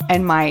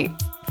and my,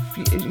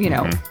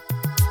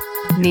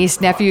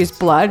 niece, nephew's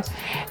blood.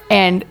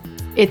 And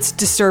it's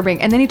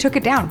disturbing. And then he took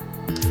it down.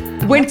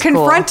 When That's cool.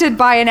 confronted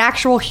by an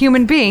actual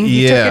human being,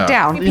 he took Yeah. it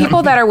down.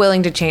 People that are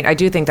willing to change, I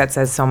do think that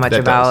says so much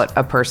That about does.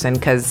 a person,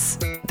 because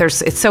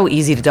it's so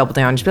easy to double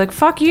down and just be like,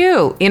 fuck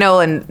you,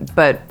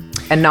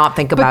 and not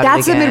think about But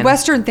that's it a again.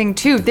 Midwestern thing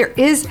too.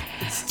 There's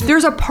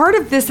a part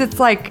of this that's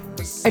like,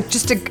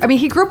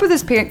 he grew up with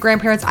his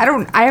grandparents. I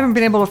haven't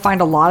been able to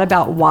find a lot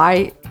about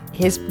where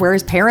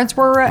his parents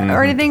were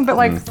or anything, but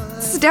like,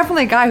 this is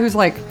definitely a guy who's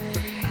like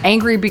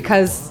angry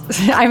because,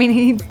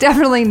 he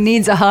definitely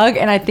needs a hug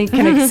and I think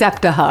can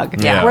accept a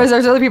hug. Yeah. Whereas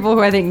there's other people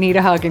who I think need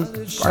a hug and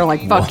are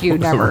like, fuck you,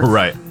 never.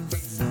 Right.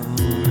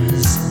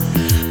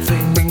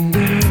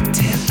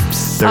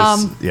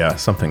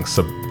 There's something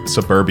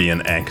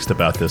suburban angst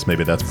about this.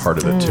 Maybe that's part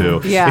of it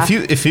too. yeah.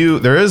 If you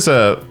there is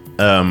a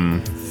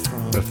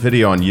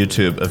video on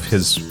YouTube of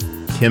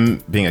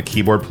him being a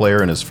keyboard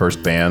player in his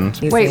first band.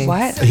 Wait,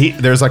 what?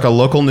 There's like a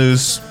local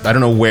news, I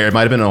don't know where, it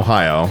might have been in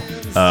Ohio,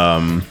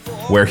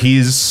 where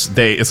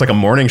it's like a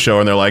morning show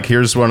and they're like,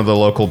 here's one of the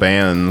local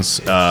bands,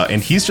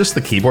 and he's just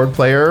the keyboard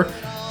player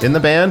in the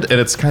band, and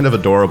it's kind of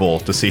adorable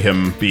to see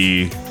him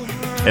be,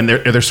 and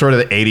they're sort of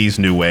the 80s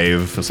new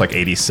wave. It's like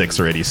 86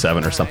 or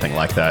 87 or something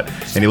like that.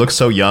 And he looks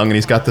so young, and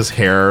he's got this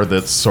hair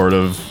that's sort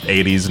of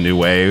 80s new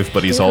wave,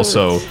 but he's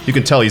also, you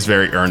can tell he's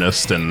very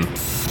earnest and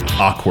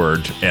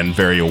awkward and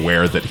very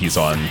aware that he's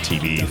on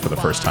TV for the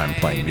first time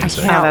playing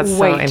music. can't that's so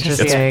wait to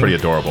interesting. see It's pretty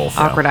adorable.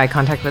 yeah. Awkward eye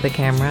contact with the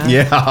camera.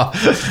 Yeah.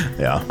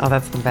 Yeah. Oh,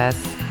 that's the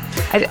best.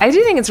 I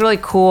do think it's really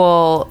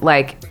cool,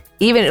 like,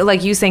 even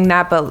like you saying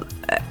that, but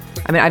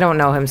I don't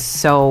know him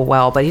so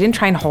well, but he didn't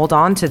try and hold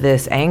on to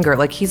this anger.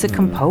 Like, he's a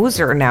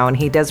composer now, and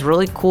he does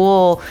really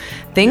cool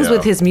things Yeah.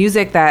 with his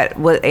music that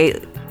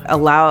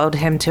allowed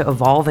him to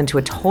evolve into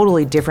a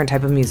totally different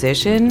type of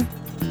musician.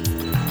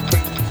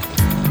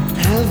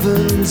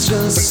 Heaven's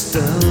just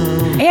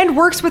And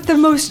works with the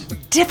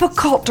most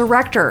difficult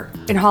director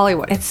in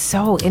Hollywood. It's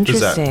so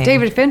interesting.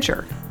 David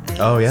Fincher.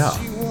 Oh, yeah.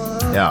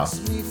 Yeah.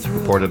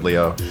 Reportedly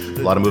a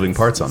lot of moving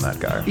parts on that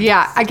guy.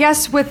 Yeah, I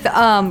guess with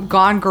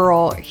Gone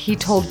Girl, he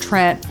told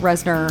Trent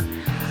Reznor,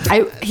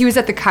 he was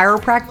at the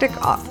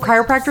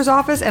chiropractor's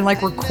office and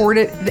like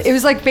recorded. It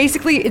was like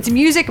basically it's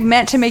music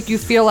meant to make you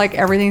feel like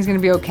everything's going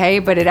to be okay,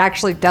 but it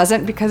actually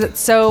doesn't because it's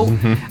so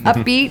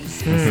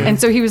upbeat. And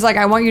so he was like,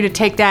 I want you to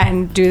take that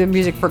and do the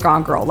music for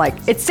Gone Girl. Like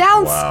it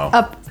sounds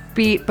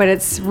upbeat, but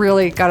it's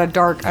really got a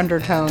dark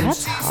undertone.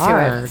 That's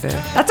hard.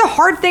 That's a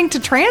hard thing to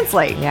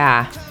translate.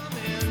 Yeah.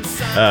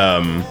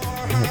 I'm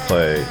gonna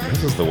play.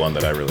 This is the one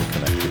that I really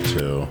connected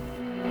to.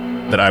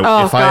 That I,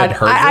 Oh, if I had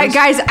heard this,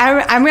 guys,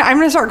 I'm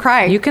gonna start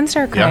crying. You can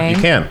start yeah, crying.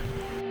 you can.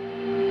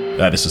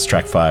 This is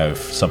track 5.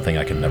 Something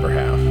I Can Never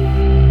Have.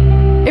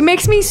 It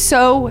makes me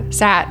so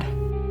sad.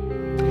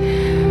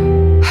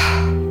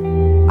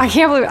 I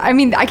can't believe. I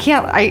mean, I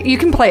can't. You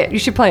can play it. You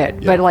should play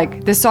it. But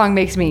like, this song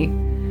makes me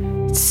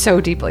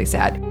so deeply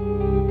sad.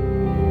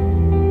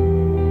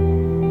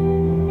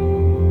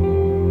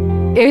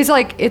 It's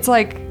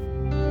like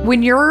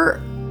when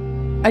you're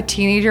a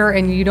teenager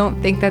and you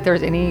don't think that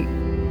there's any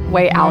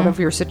way out of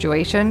your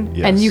situation,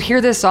 and you hear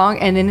this song,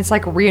 and then it's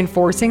like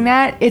reinforcing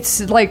that.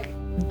 It's like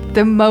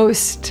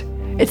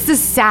it's the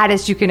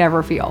saddest you can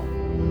ever feel.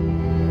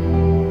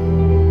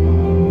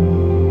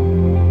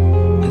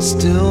 I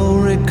still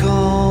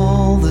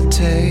recall the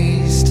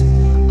taste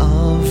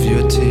of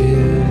your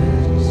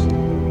tears,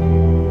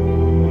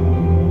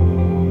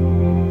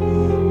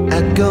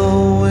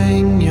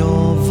 echoing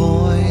your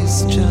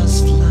voice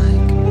just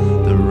like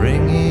the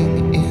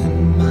ringing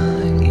in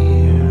my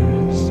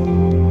ears.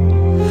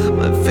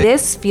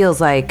 This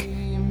feels like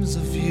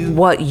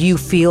what you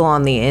feel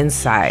on the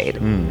inside.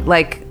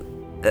 Like,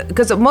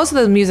 because most of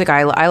the music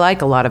I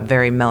like a lot of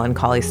very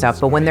melancholy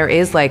stuff, but when there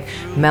is like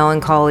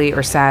melancholy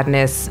or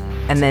sadness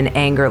and then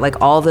anger,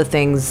 like all the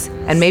things,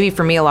 and maybe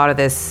for me a lot of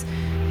this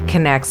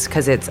connects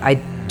because I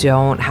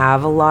don't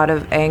have a lot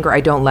of anger.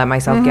 I don't let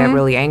myself get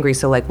really angry.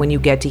 So like when you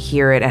get to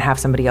hear it and have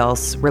somebody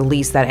else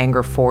release that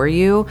anger for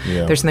you,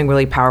 there's something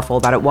really powerful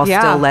about it while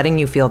still letting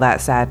you feel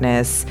that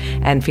sadness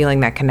and feeling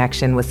that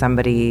connection with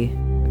somebody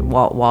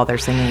while they're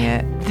singing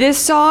it. This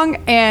song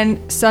and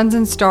Suns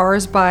and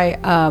Stars by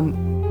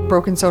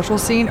Broken Social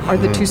Scene are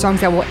the two songs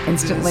that will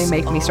instantly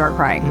make me start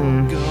crying.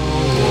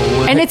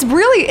 And it's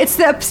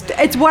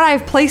what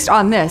I've placed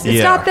on this.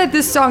 It's not that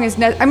this song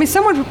is I mean,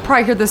 someone would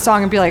probably hear this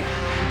song and be like,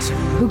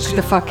 who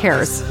the fuck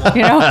cares?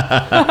 You know?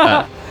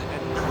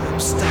 I'm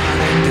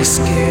starting to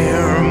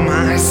scare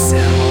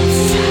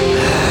myself.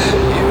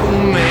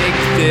 You make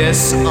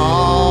this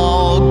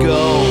all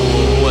go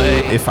away.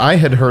 If I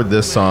had heard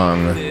this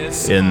song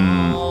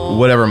in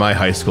whatever my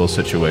high school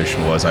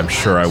situation was, I'm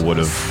sure I would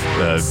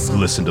have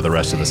listened to the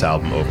rest of this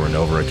album over and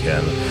over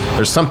again.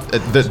 There's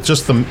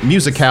just the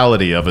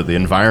musicality of it, the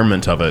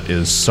environment of it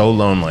is so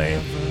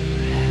lonely.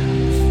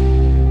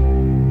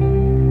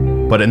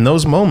 But in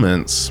those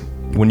moments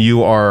when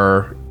you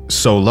are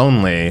so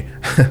lonely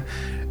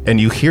and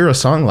you hear a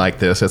song like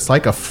this, it's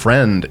like a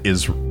friend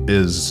is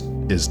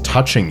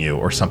touching you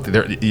or something.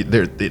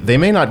 They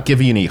may not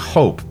give you any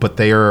hope, but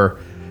they are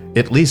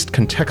at least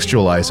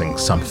contextualizing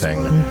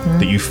something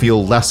that you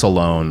feel less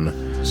alone.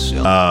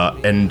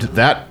 And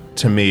that,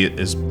 to me,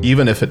 is,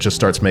 even if it just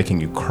starts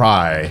making you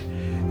cry,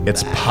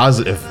 it's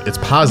positive. It's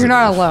positive. You're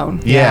not alone.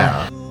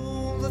 Yeah.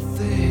 The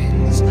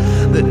things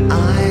that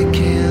I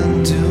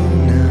can do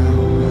now.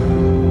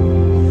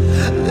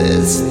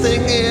 This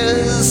thing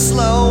is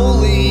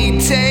slowly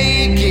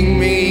taking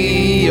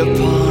me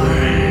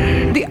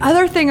apart. The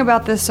other thing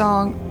about this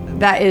song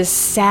that is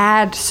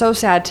sad, so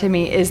sad to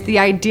me, is the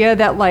idea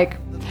that like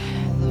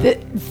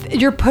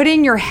you're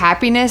putting your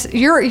happiness,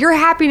 your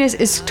happiness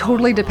is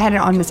totally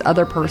dependent on this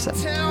other person.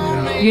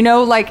 You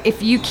know, like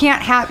if you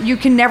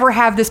can never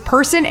have this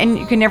person and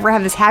you can never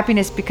have this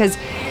happiness because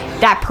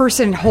that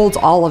person holds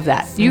all of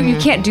that. You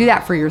can't do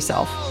that for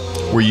yourself.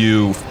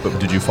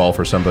 Did you fall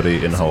for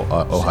somebody in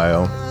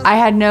Ohio? I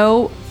had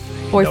no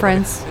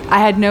boyfriends. I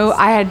had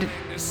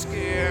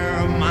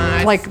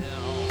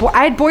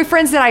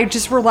boyfriends that I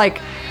just were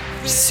like,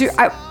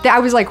 I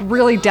was like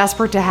really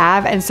desperate to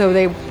have, and so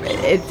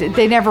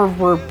they never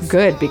were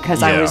good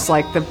because I was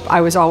like I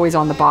was always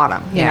on the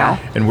bottom, you know.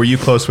 And were you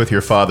close with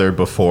your father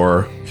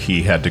before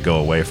he had to go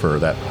away for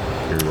that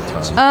period of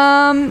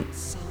time?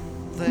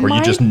 Or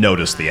you just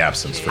noticed the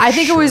absence? I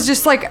think it was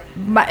just like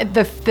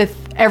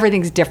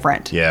everything's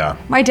different. Yeah.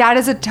 My dad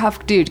is a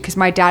tough dude because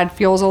my dad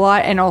feels a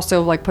lot and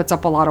also like puts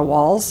up a lot of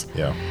walls.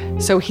 Yeah.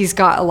 So he's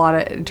got a lot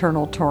of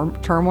internal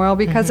turmoil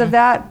because of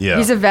that. Yeah.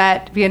 He's a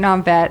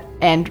Vietnam vet,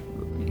 and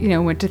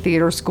went to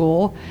theater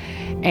school,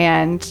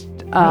 and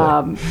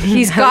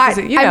he's got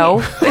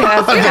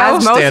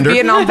as most Standard.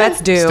 Vietnam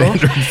vets do.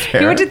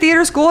 He went to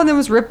theater school and then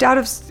was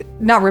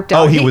not ripped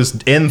out. Oh, he was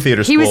in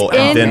theater school. He was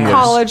and in then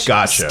college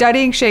gotcha.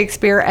 studying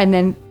Shakespeare, and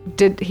then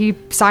he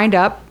signed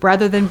up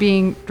rather than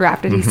being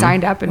drafted. He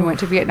signed up and went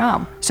to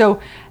Vietnam.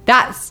 So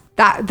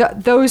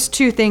those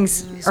two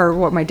things are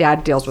what my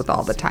dad deals with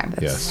all the time.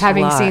 Yes.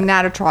 Having seen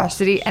that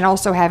atrocity and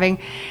also having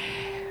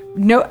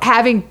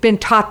having been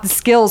taught the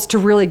skills to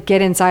really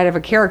get inside of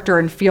a character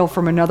and feel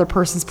from another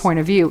person's point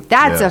of view.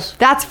 Yes.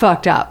 That's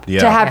fucked up.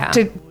 Yeah. To have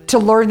to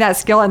learn that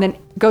skill and then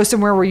go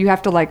somewhere where you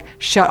have to like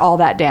shut all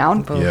that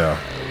down. Yeah.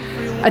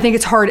 I think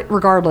it's hard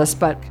regardless,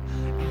 but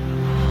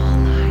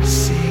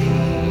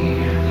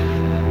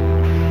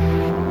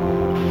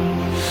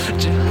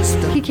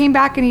he came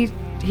back and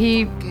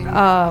he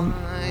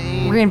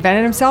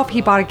reinvented himself.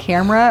 He bought a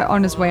camera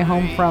on his way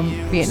home from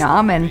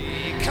Vietnam and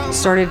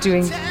started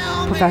doing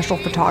professional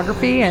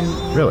photography and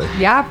Really?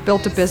 yeah,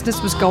 built a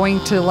business, was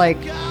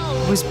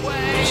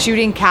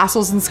shooting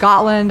castles in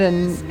Scotland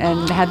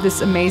and had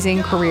this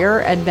amazing career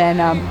and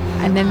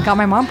then got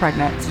my mom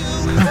pregnant.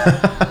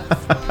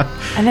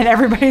 And then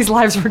everybody's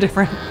lives were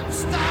different.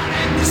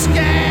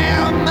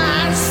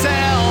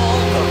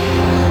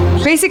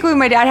 Basically, when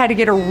my dad had to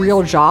get a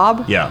real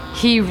job, Yeah.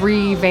 he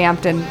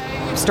revamped and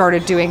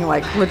started doing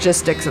like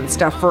logistics and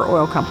stuff for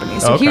oil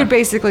companies. So Okay. he would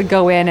basically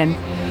go in and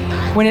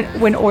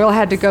when oil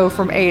had to go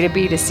from A to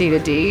B to C to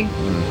D,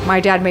 my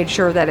dad made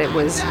sure that it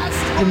was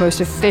the most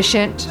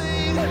efficient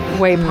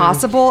way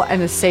possible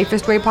and the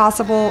safest way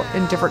possible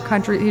in different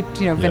countries,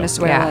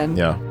 Venezuela Yeah. and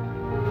Yeah.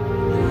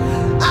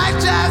 I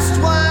just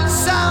want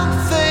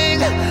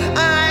something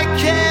I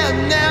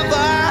can never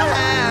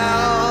have.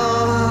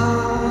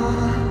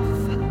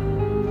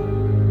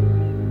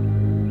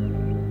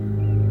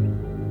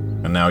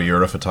 And now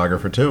you're a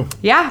photographer too.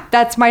 yeah,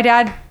 that's my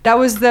dad. That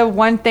was the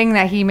one thing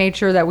that he made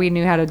sure that we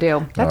knew how to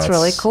do. That's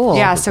really cool.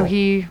 Yeah, so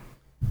he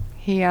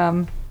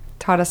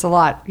taught us a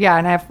lot. Yeah,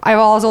 and I have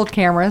all his old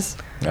cameras.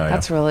 Oh, yeah.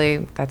 That's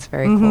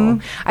very cool.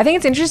 I think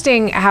it's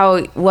interesting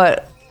how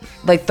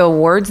the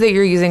words that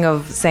you're using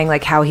of saying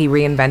like how he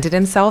reinvented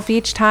himself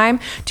each time.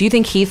 Do you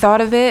think he thought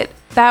of it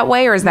that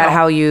way, or is that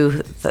how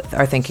you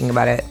are thinking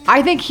about it?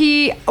 I think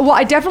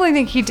I definitely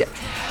think he did.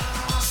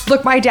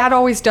 Look, my dad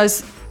always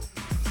does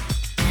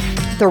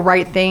the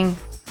right thing,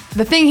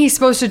 the thing he's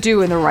supposed to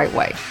do in the right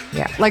way.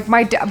 Yeah. Like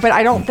but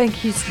I don't think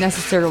he's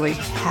necessarily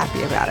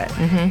happy about it.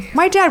 Mm-hmm.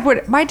 My dad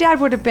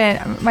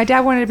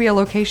wanted to be a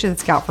location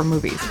scout for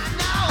movies.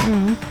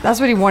 Mm-hmm.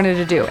 That's what he wanted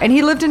to do. And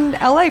he lived in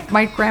LA.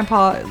 My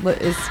grandpa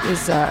is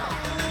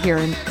here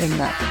in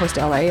close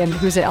to LA, and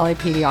he was an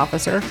LAPD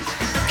officer.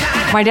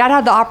 My dad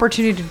had the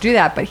opportunity to do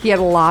that, but he had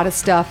a lot of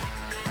stuff.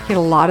 He had a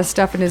lot of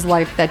stuff in his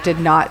life that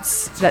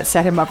that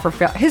set him up for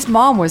failure. His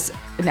mom was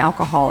an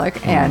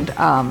alcoholic, and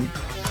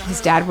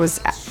his dad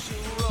was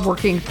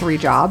working 3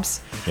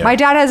 jobs. Yeah. My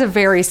dad has a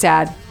very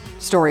sad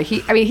story. He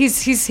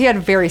had a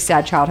very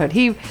sad childhood.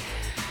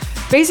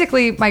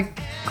 Basically, my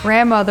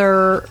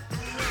grandmother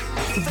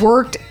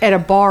worked at a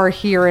bar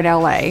here in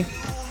LA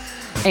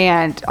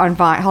and on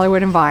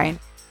Hollywood and Vine.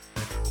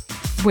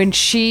 When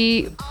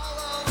she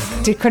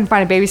couldn't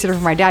find a babysitter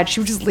for my dad, she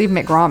would just leave him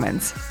at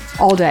Grauman's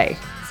all day.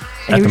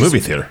 And At he the would movie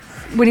just- theater.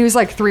 when he was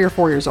like 3 or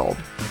 4 years old.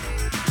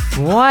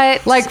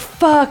 What? Like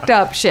fucked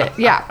up shit.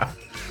 Yeah.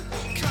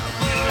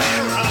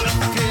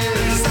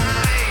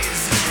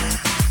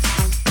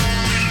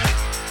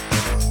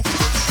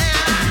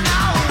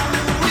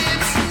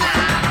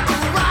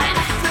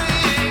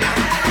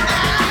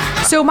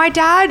 So my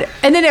dad,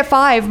 and then at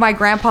 5, my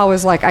grandpa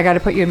was like, I got to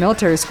put you in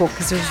military school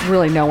because there's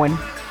really no one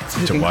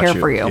who To can watch care you.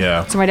 for you.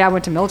 Yeah. So my dad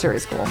went to military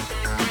school.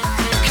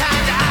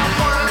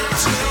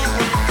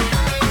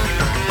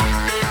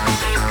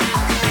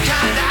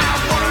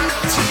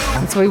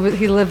 And so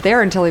he lived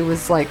there until he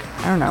was like,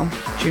 I don't know,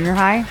 junior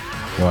high.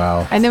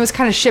 Wow. And then was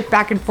kind of shipped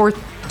back and forth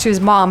to his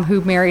mom,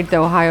 who married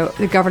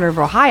the governor of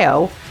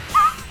Ohio.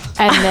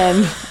 And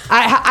then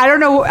I don't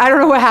know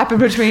what happened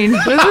between.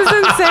 This is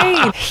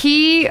insane.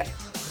 He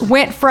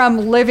went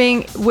from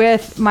living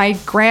with my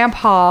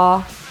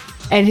grandpa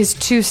and his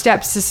 2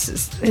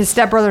 his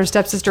stepbrother and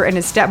stepsister and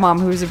his stepmom,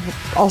 who's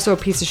also a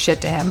piece of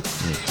shit to him,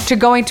 to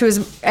going to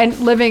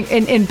living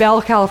in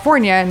Bell,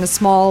 California, in a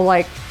small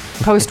like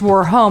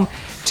post-war home,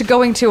 to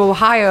going to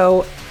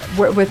Ohio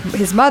with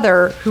his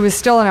mother, who was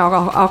still an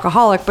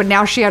alcoholic, but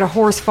now she had a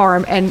horse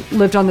farm and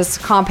lived on this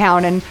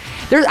compound. And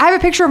I have a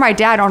picture of my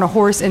dad on a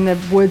horse in the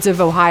woods of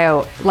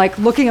Ohio, like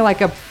looking like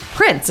a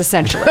prince,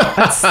 essentially.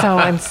 That's so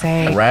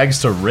insane.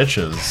 Rags to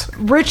riches.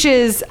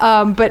 Riches,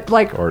 but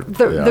like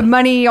the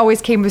money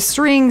always came with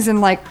strings and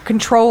like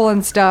control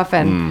and stuff.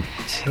 And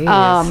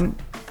Jeez.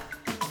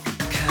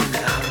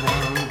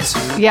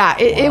 yeah,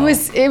 it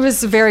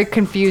was very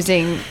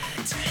confusing.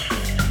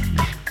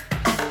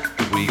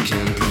 We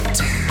can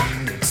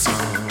pretend it's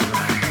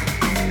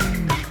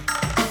alright.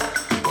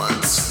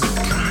 What's the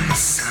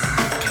price I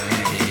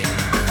pay?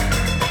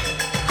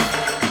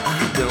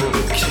 I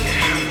don't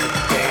care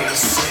what they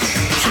say.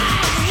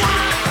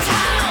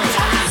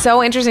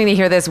 So interesting to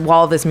hear this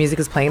while this music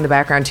is playing in the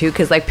background too,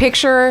 because like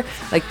picture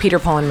like Peter,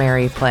 Paul, and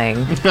Mary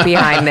playing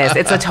behind this.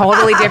 It's a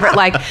totally different.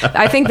 Like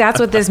I think that's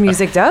what this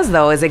music does,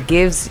 though, is it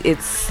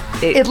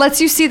Lets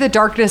you see the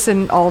darkness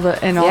and all the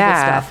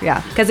stuff.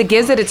 Yeah, because it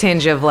gives it a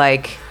tinge of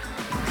like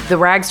the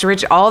rags to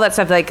rich, all that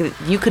stuff. Like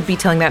you could be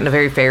telling that in a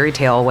very fairy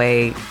tale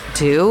way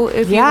too,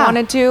 if you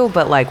wanted to.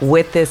 But like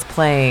with this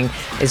playing,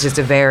 it's just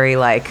a very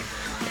like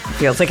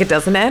feels like it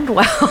doesn't end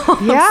well.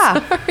 Yeah.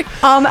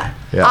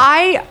 Yeah.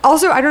 I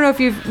don't know if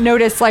you've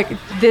noticed, like,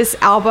 this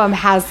album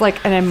has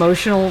like an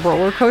emotional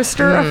roller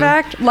coaster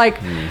effect. Like,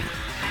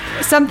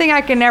 something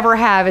I can never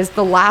have is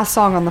the last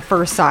song on the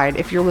first side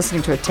if you're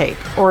listening to a tape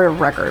or a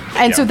record.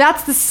 And so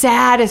that's the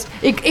saddest.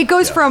 It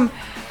goes from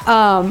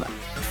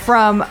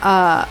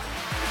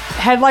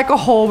Head Like a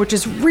Hole, which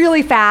is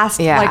really fast,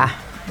 like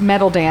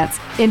metal dance,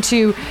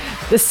 into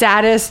the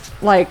saddest,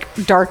 like,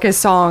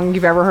 darkest song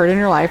you've ever heard in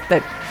your life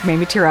that made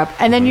me tear up.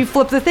 And then you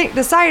flip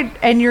the side,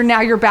 and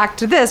you're back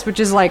to this, which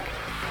is like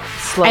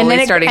Slowly and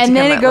then starting and to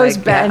then come it goes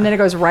like, back, and then it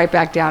goes right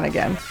back down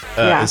again.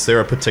 Is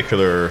there a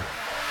particular?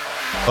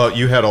 Oh,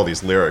 you had all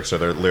these lyrics. Are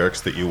there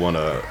lyrics that you want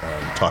to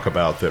talk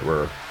about that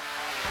were?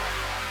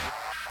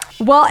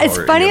 Well, it's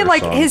Or any funny, other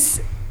like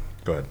song?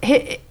 Go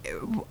ahead.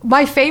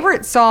 my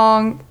favorite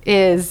song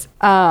is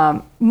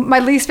my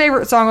least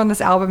favorite song on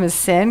this album is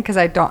Sin, because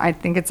I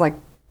think it's like,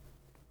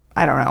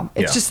 I don't know,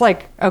 it's just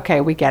like,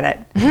 okay, we get it.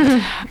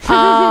 And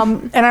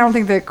I don't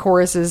think the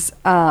chorus is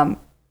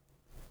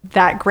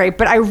that great,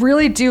 but I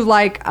really do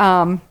like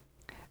The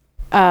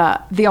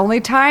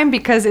Only Time,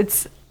 because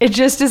it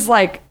just is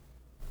like,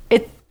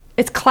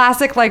 it's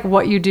classic, like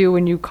what you do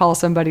when you call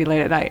somebody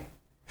late at night.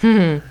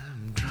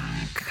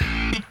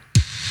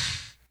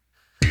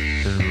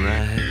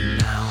 Right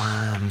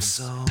now I'm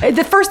so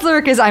The first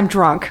lyric is "I'm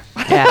drunk."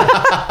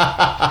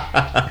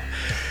 Yeah.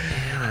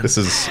 This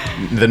is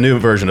the new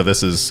version of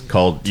this is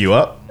called "You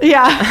Up."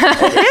 Yeah,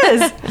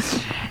 it is.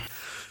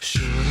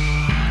 shouldn't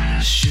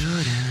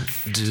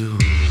do.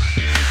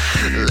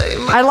 Lay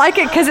my I like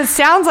it because it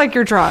sounds like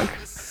you're drunk.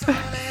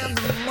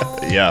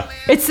 Yeah,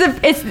 It's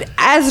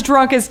as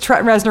drunk as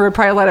Trent Reznor would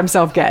probably let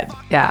himself get.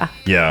 Yeah.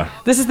 yeah.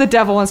 This is the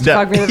devil wants to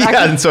Yeah, fuck me.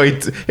 yeah, and so he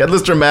had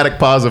this dramatic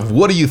pause of,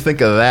 "What do you think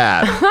of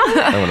that?"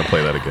 I want to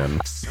play that again.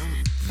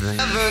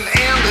 heaven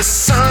and the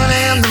sun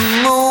and the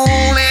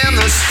moon and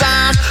the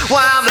stars,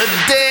 while the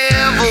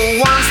devil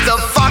wants to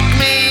fuck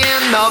me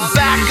in the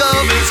back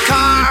of his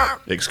car.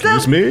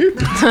 Excuse me.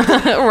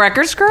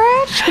 Record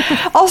scratch?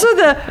 Also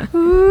the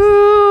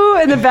ooh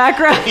in the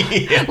background.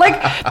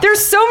 Like,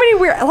 there's so many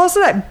weird.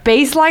 Also, that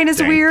bass line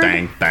is weird.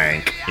 Bang,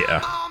 bang.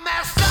 Yeah. All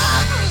messed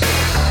up.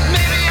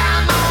 Maybe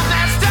I'm all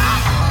messed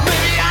up.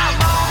 Maybe I'm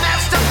all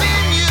messed up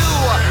in you.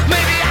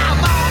 Maybe I'm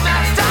all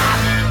messed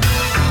up.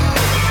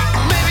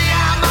 Maybe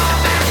I'm all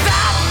messed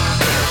up.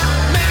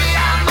 Maybe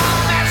I'm all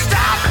messed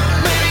up.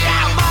 Maybe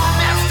I'm all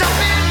messed up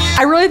in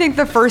you. I really think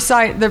the first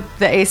side, the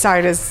A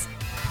side has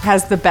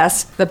the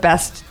best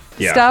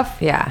Yeah. stuff.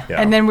 Yeah. Yeah.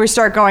 And then we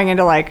start going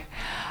into like,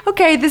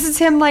 okay, this is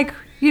him, like,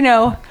 you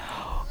know,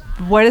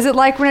 what is it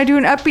like when I do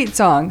an upbeat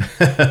song?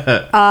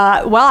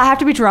 Well, I have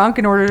to be drunk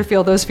in order to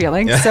feel those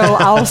feelings. So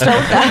I'll start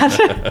with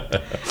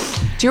that.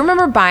 Do you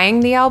remember buying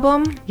the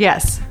album?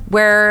 Yes.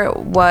 What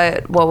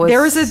was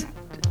There was a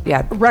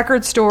yeah. not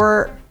record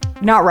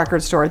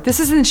store. This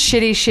is in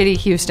shitty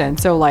Houston.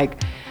 So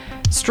like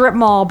strip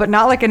mall, but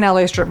not like an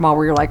LA strip mall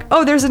where you're like,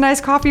 oh, there's a nice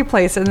coffee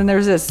place. And then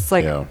there's this, it's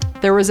like,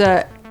 there was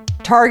a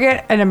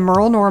Target and a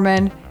Merle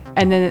Norman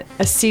and then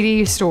a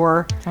CD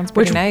store. Sounds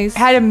pretty which nice.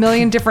 had a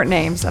million different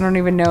names. I don't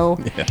even know.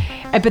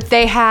 But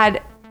they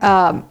had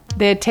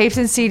tapes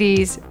and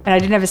CDs, and I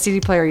didn't have a CD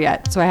player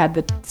yet. So I had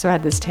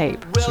this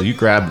tape. So you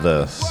grabbed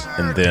this,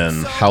 and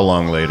then how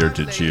long later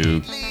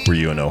were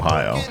you in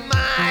Ohio?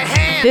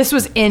 This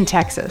was in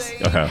Texas.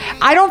 Okay.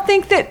 I don't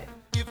think that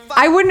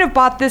I wouldn't have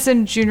bought this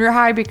in junior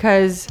high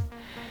because.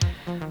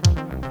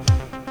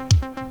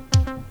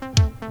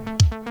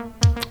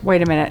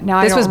 Wait a minute.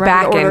 Now This I don't was remember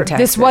back the in order.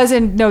 Texas. This was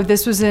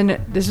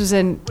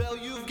in. Well,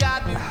 you've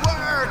got me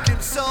working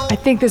so I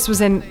think this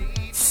was in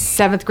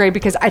 7th grade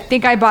because I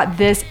think I bought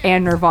this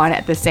and Nirvana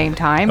at the same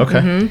time.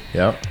 Okay.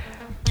 Yeah.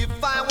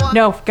 if I want.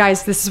 No,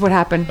 guys, this is what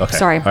happened. Okay.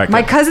 Sorry. All right,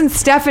 My go. cousin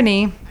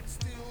Stephanie,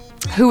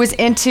 who was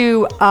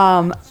into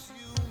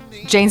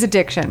Jane's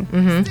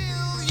Addiction,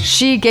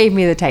 she gave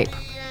me the tape.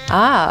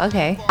 Ah,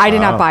 okay. I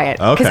did not buy it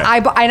okay.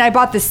 I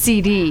bought the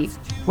CD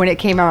when it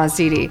came out on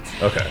CD.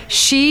 Okay.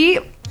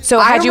 So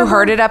I had you remember-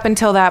 heard it up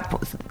until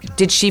that?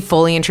 Did she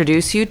fully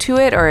introduce you to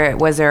it, or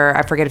was there?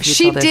 I forget if you.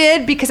 She told us.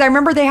 did, because I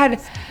remember they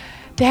had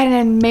an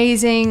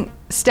amazing.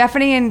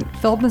 Stephanie and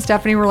Philip and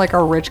Stephanie were like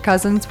our rich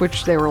cousins,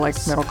 which they were like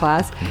middle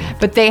class,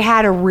 but they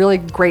had a really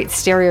great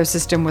stereo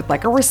system with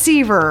like a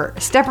receiver,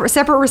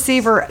 separate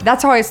receiver.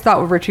 That's how I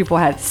thought what rich people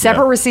had: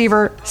 separate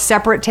receiver,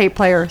 separate tape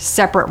player,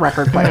 separate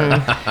record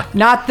player.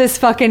 Not this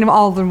fucking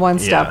all-in-one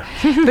stuff.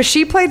 But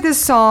she played this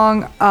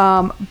song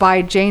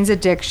by Jane's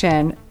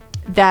Addiction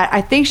that I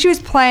think she was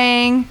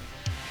playing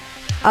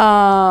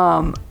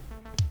to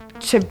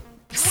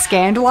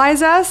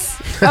scandalize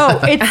us. Oh,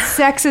 it's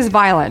Sex is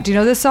Violent. Do you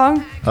know this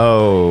song?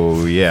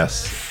 Oh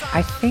yes.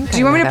 I think. Do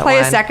you want me to play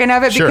a second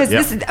of it? Sure, Because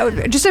yeah. this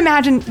is, just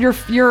imagine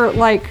you're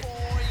like,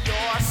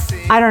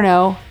 I don't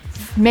know,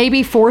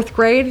 maybe 4th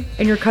grade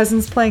and your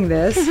cousin's playing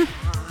this.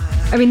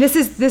 I mean, this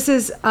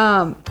is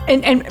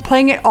and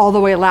playing it all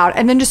the way loud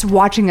and then just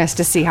watching us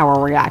to see how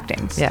we're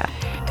reacting. Yeah.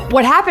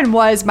 What happened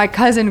was my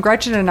cousin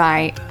Gretchen and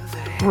I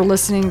were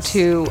listening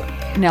to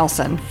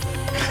Nelson.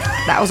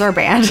 That was our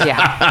band.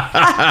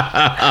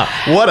 Yeah.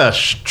 What a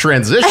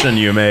transition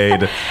you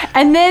made.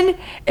 And then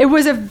it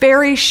was a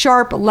very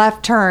sharp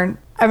left turn.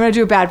 I'm going to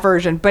do a bad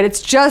version, but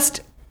it's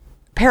just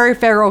Perry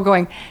Farrell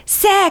going,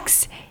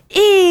 sex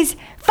is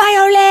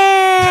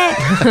violent.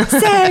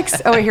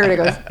 Sex. Oh, wait, here it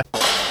goes.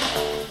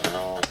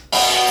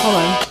 Hold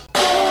on.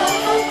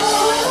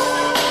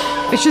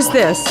 It's just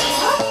this.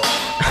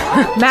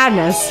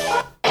 Madness.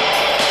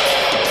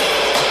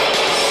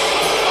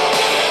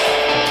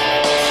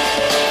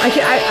 I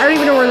don't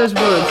even know where those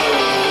words.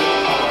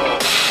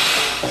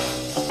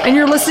 And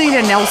you're listening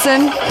to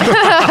Nelson.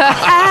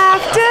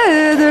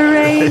 After the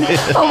rain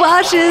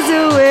washes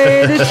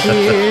away the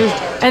tears.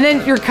 And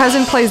then your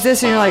cousin plays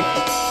this, and you're like,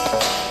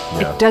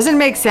 it doesn't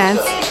make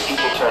sense.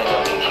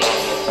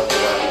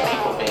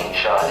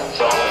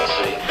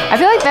 I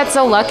feel like that's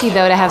so lucky,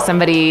 though, to have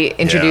somebody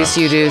introduce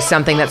you to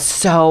something that's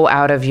so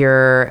out of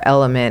your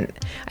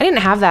element. I didn't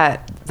have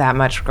that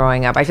much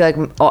growing up. I feel like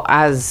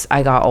as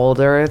I got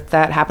older,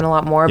 that happened a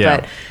lot more.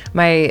 Yeah.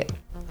 But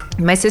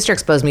my sister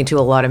exposed me to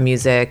a lot of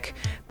music.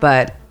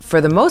 But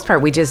for the most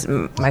part,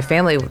 my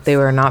family, they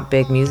were not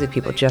big music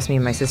people, just me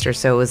and my sister.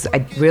 So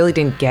I really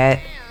didn't get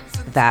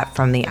that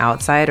from the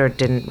outside, or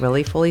didn't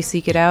really fully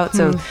seek it out.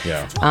 So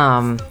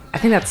I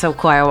think that's so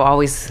cool. I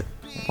always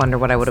wonder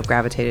what I would have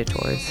gravitated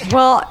towards.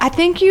 Well, I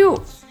think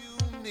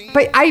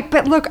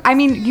but look, I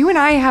mean, you and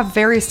I have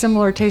very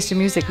similar taste in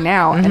music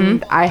now,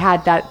 and I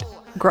had that.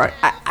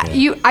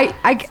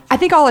 I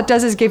think all it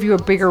does is give you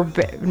a bigger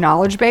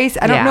knowledge base.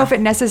 I don't know if it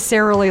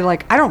necessarily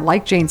I don't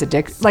like Jane's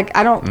Addiction.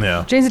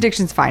 Jane's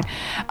Addiction's fine,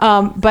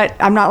 but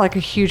I'm not like a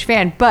huge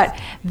fan. But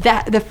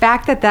the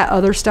fact that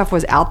other stuff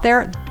was out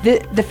there,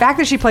 the fact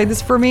that she played this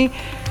for me,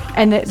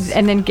 and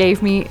then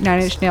gave me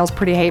Nine Inch Nails'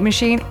 Pretty Hate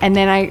Machine, and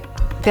then I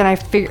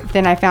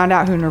found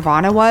out who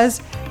Nirvana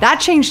was. That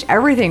changed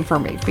everything for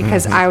me,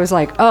 because I was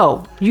like,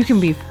 oh, you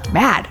can be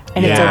mad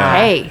and it's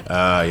okay.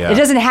 It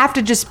doesn't have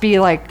to just be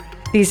like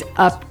these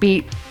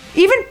upbeat,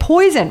 even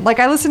Poison. Like,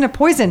 I listen to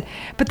Poison,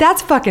 but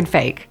that's fucking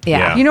fake.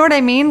 Yeah. You know what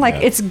I mean? Like,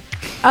 it's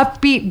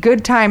upbeat,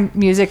 good time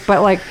music,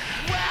 but like,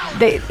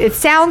 it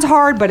sounds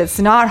hard, but it's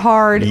not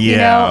hard. Yeah. You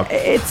know,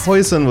 it's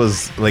Poison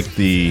was like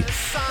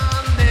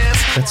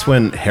that's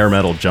when hair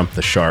metal jumped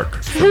the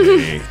shark for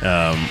me.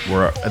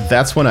 Where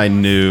that's when I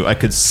knew I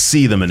could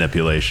see the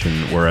manipulation,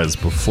 whereas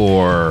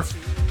before,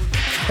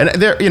 and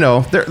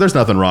there's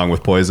nothing wrong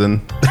with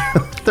Poison.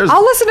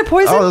 I'll listen to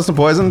Poison. I'll listen to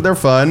Poison. They're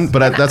fun,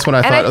 but that's when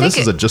I thought, this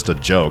is just a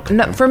joke.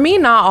 No, for me,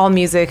 not all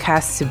music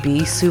has to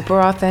be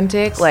super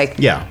authentic.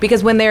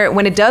 Because when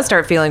it does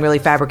start feeling really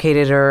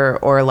fabricated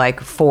or like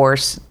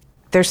forced,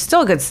 there's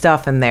still good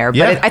stuff in there.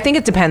 But I think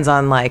it depends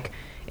on like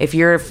if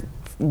you're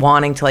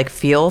wanting to like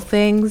feel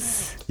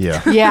things.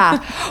 Yeah. Yeah.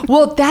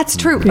 Well, that's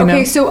true.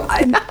 Okay, so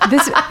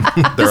this is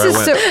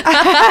so.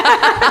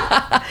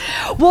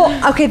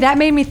 Well, okay, that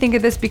made me think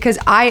of this, because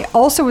I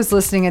also was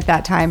listening at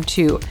that time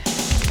to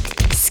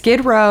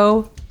Skid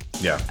Row.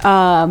 Yeah.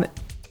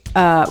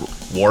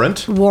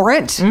 Warrant,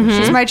 which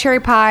is my cherry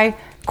pie.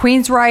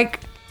 Queensryche.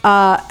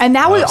 And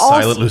that was all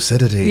Silent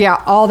Lucidity.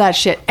 Yeah, all that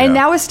shit. And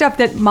Yeah. that was stuff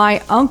that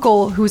my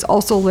uncle, who was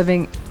also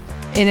living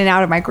in and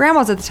out of my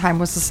grandma's at the time,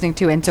 was listening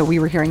to, and so we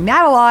were hearing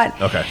that a lot.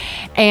 Okay.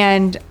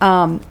 And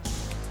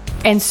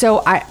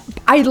so I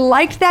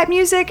liked that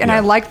music, and I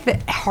liked the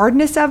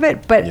hardness of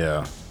it, but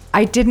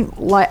I didn't.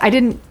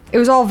 It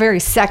was all very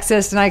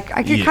sexist, and I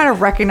could kind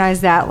of recognize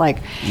that.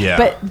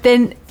 But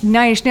then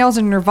Nine Inch Nails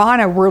and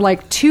Nirvana were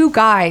like two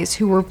guys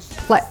who were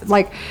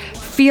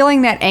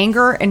feeling that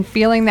anger and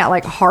feeling that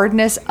like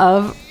hardness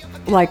of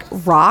like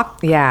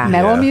rock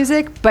metal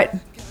music, but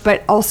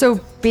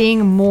also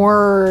being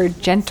more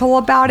gentle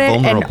about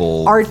it, vulnerable,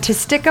 and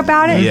artistic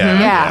about it.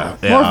 Yeah.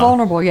 More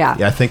vulnerable. Yeah.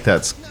 I think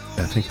that's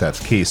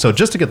key. So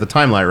just to get the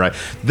timeline right,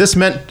 this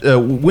meant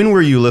when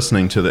were you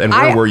listening to it, and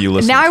where were you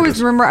listening? Now to I this?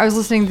 remember I was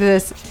listening to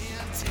this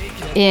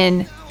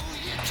in.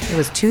 It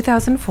was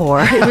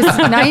 2004. It was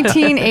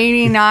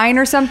 1989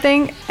 or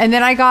something, and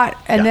then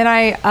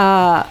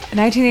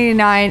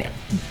 1989.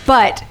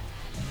 But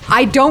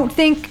I don't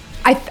think.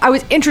 I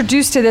was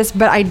introduced to this,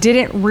 but I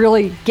didn't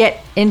really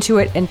get into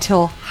it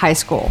until high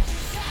school.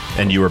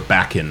 And you were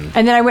back in.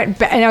 And then I went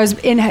and I was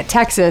in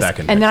Texas,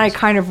 and then I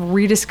kind of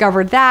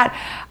rediscovered that.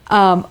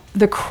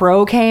 The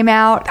Crow came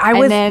out.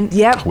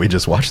 We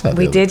just watched that.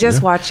 We did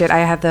just watch it. I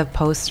had the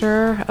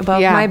poster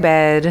above my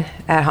bed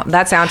at home.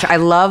 That soundtrack. I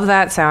love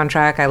that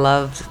soundtrack. I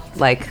loved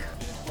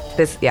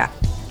this. Yeah.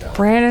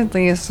 Brandon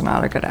Lee is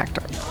not a good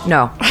actor.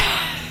 No.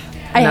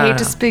 I hate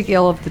to speak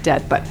ill of the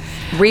dead, but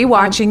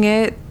rewatching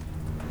it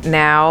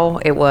now,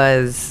 it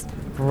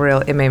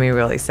made me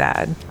really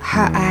sad.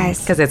 Her eyes,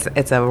 because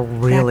it's a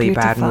really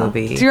bad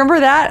movie. Do you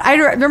remember that? I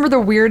remember the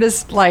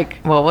weirdest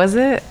what was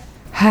it?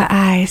 Her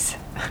eyes,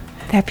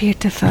 they're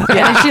beautiful.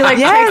 And she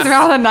takes them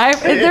out with a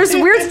knife. There's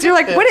weird. You're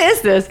like, what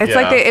is this? It's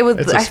like I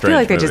feel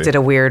like they just did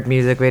a weird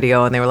music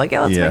video, and they were like,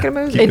 let's make it a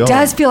movie. It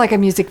does feel like a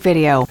music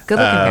video. Good looking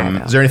guy.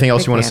 Though. Is there anything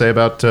else you want to say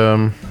about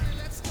Nine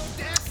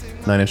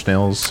Inch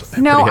Nails?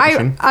 No,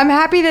 I'm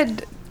happy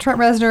that Trent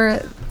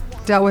Reznor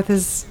dealt with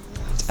his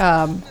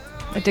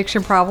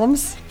addiction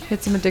problems.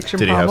 Hit some addiction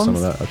Did he have problems.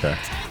 some of that? Okay.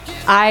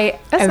 I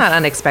That's am not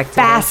unexpected.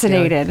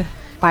 fascinated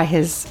by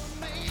his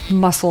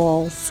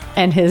muscles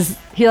and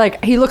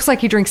he looks like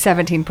he drinks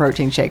 17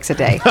 protein shakes a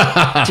day.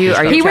 Are you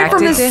He went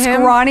from attracted this to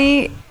him?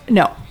 scrawny.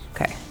 No,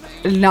 Okay.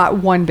 not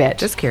one bit.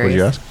 Just What curious. did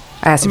you ask?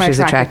 I asked if Am I she was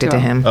attracted to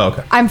him. Oh,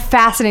 okay. I'm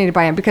fascinated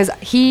by him because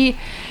he,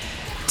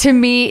 to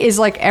me, is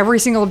like every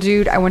single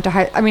dude I went to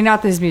high. I mean,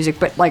 not his music,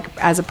 but like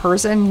as a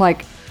person,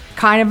 like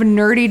kind of a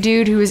nerdy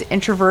dude who was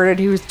introverted,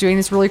 who was doing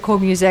this really cool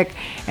music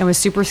and was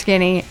super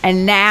skinny,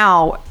 and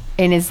now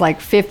in his like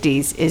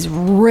 50s is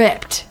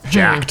ripped,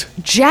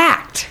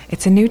 jacked.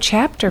 It's a new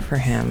chapter for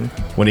him.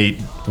 When he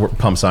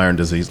pumps iron,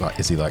 is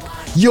he like,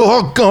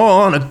 you're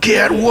gonna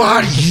get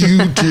what you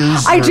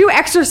deserve? I do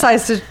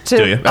exercise to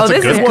Do you? That's a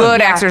this good is one.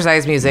 good Yeah.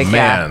 exercise music.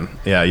 Man,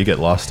 yeah, you get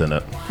lost in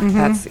it. Yeah.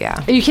 That's,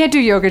 yeah. You can't do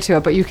yoga to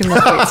it, but you can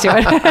lift weights to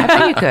it. I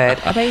bet you could.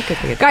 I bet you could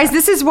figure Guys,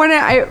 this is one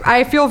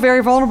I feel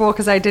very vulnerable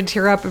because I did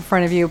tear up in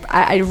front of you.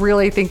 I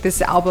really think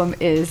this album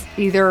is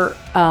either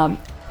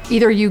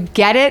you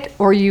get it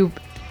or you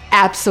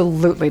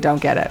absolutely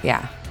don't get it.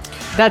 Yeah.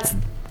 I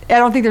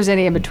don't think there's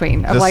any in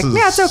between. I'm like,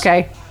 yeah, it's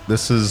okay.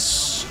 This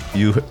is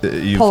you've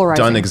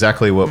Polarizing. done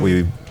exactly what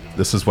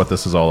this is what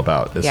this is all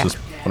about. It's Yeah. just,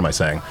 what am I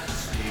saying?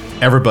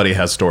 Everybody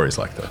has stories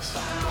like this.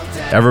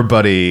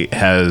 Everybody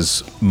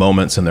has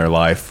moments in their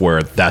life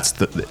where that's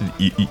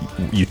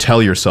you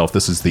tell yourself,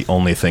 this is the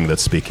only thing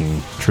that's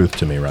speaking truth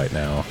to me right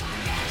now.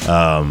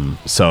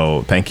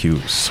 So thank you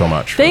so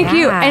much. Thank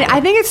you. Yeah. And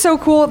I think it's so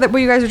cool that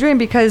what you guys are doing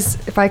because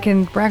if I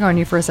can brag on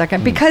you for a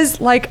second,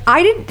 because like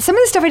some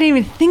of the stuff I didn't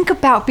even think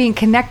about being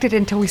connected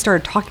until we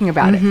started talking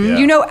about it. Yeah.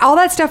 You know, all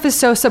that stuff is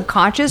so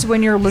subconscious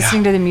when you're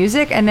listening to the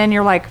music and then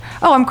you're like,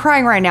 oh, I'm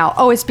crying right now.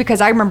 Oh, it's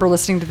because I remember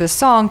listening to this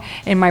song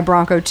in my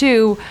Bronco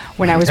 2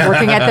 when I was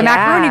working at the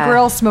Macaroni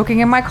Grill smoking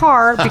in my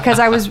car because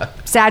I was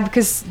sad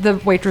because the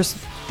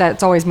waitress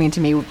that's always mean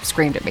to me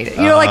screamed at me. You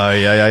know, like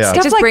yeah. stuff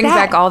It just like brings that.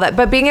 back all that.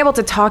 But being able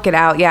to talk it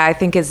out, yeah, I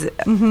think is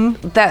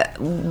that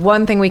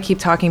one thing we keep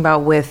talking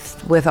about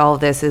with all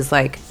of this is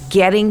like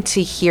getting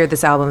to hear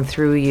this album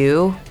through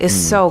you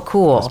is so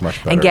cool. That's much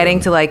better And getting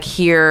than- to like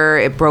hear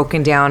it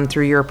broken down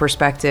through your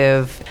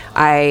perspective,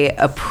 I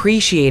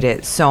appreciate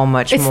it so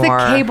much It's more.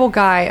 the cable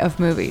guy of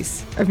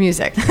movies, of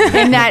music.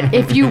 And that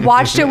if you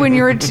watched it when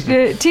you were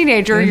a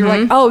teenager, you're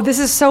like, oh, this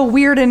is so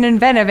weird and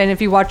inventive. And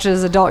if you watch it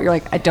as an adult, you're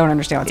like, I don't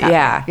understand what's happening.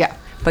 Yeah. Yeah.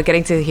 But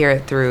getting to hear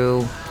it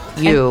through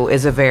you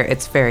is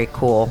it's very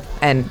cool.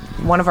 And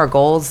one of our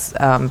goals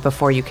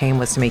before you came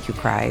was to make you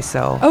cry.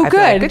 So Oh, I feel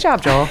like, good. good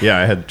job, Joel. Yeah,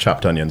 I had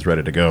chopped onions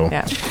ready to go.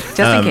 Yeah. Just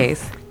in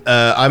case.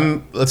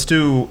 Let's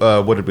do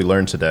what did we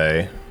learn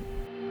today?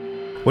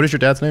 What is your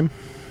dad's name?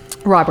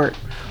 Robert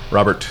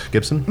Robert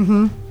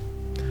Gibson.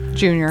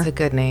 Jr. It's a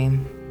good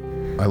name.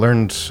 I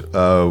learned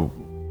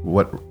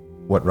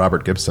what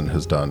Robert Gibson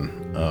has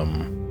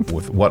done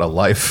with what a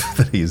life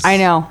that he's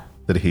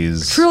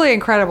Truly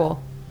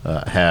incredible.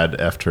 had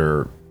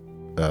after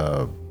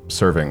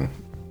serving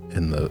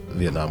in the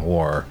Vietnam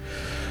War.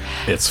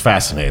 It's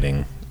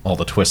fascinating. All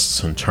the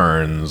twists and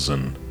turns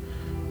and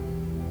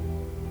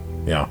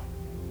yeah.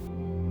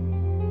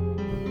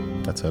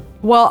 That's it.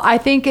 Well, I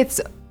think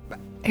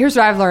here's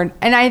what I've learned,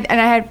 and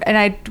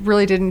I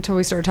really didn't until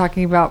we started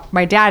talking about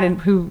my dad, and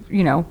who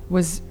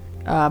was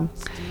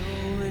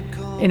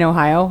in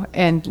Ohio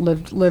and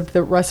lived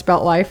the Rust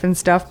Belt life and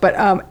stuff. But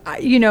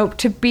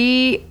to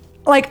be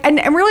like, and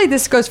really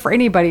this goes for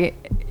anybody.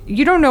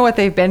 You don't know what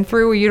they've been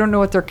through, or you don't know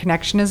what their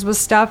connection is with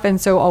stuff,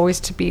 and so always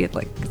to be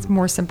like, it's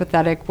more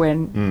sympathetic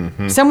when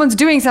someone's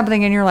doing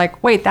something and you're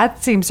like, wait,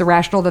 that seems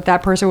irrational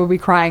that person would be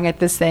crying at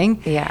this thing.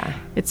 Yeah.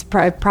 It's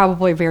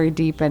probably very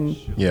deep and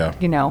Yeah.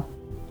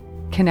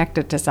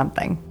 connected to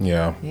something.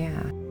 Yeah.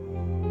 Yeah.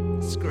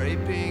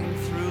 Scraping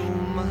through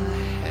my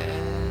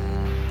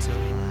head till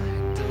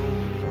I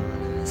don't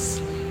wanna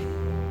sleep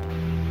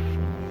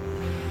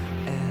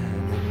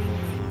anymore.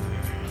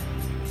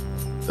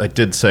 I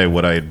did say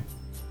what I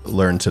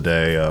learned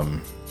today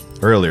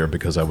earlier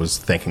because I was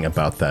thinking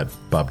about that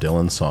Bob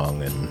Dylan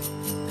song and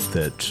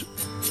that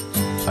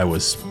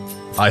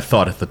I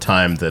thought at the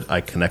time that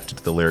I connected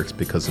to the lyrics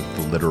because of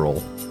the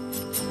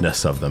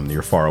literalness of them.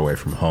 You're far away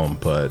from home,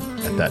 but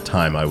at that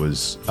time I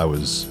was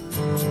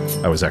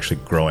actually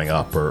growing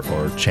up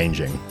or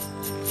changing,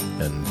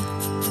 and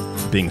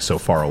being so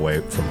far away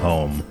from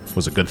home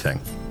was a good thing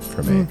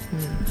for me.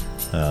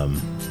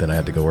 Then I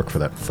had to go work for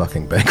that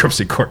fucking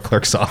bankruptcy court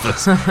clerk's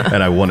office,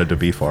 and I wanted to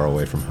be far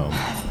away from home.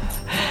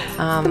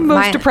 The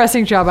most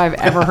depressing job I've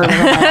ever heard of in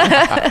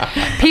my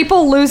life.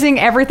 People losing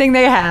everything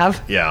they have.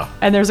 Yeah.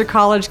 And there's a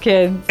college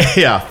kid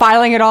Yeah.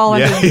 filing it all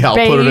into Yeah, I'll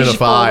put it in a beige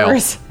file.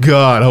 folders.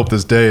 God, I hope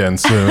this day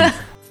ends soon.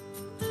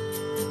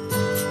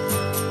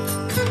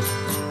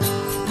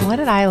 What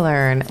did I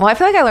learn? Well, I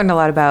feel like I learned a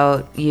lot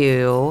about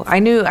you.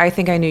 I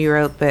think I knew you were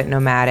a bit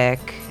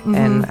nomadic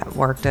and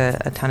worked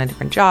a ton of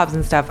different jobs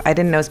and stuff. I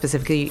didn't know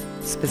specifically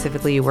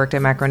you worked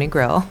at Macaroni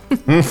Grill.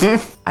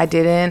 I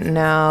didn't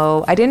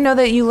know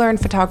that you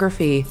learned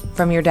photography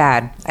from your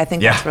dad. I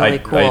think Yeah, that's really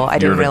cool. I you're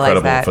didn't an realize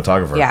incredible that.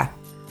 photographer. Yeah.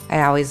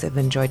 I always have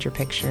enjoyed your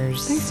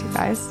pictures. Thanks, you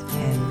guys.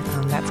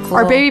 And that's cool.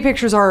 Our baby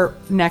pictures are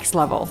next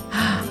level.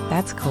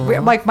 That's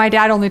cool. Like my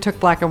dad only took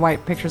black and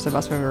white pictures of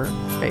us when we were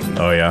babies.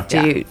 Oh yeah.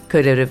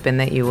 Could it have been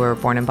that you were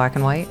born in black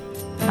and white?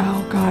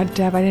 Oh God,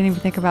 Deb, I didn't even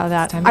think about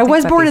that. time to I think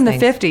was about born in the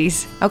these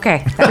 50s.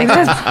 Okay, that makes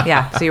sense.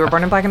 Yeah, so you were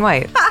born in black and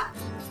white.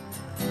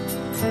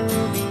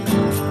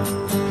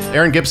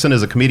 Erin Gibson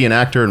is a comedian,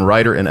 actor, and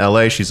writer in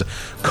LA. She's a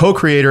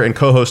co-creator and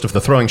co-host of the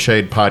Throwing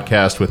Shade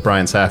podcast with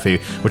Brian Safi,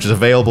 which is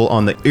available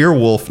on the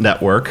Earwolf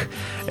Network.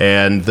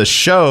 And the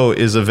show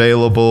is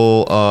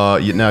available.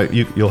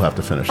 You'll have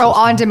to finish. Oh, this.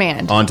 on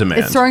demand. On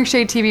demand. It's Throwing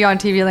Shade TV on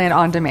TV Land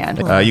on demand.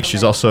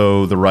 She's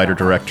also the writer,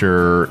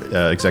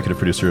 director, executive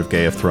producer of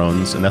Game of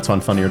Thrones, and that's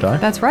on Funny or Die.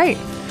 That's right.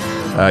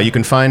 You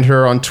can find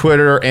her on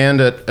Twitter and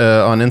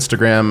on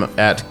Instagram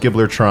at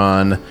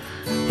Gibblertron.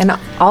 And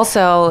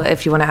also,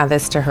 if you want to add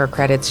this to her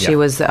credits, she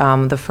was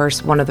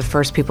one of the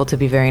first people to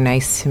be very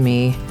nice to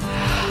me.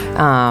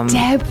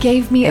 Deb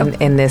gave me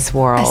in this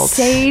world. a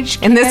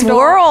sage in this candle.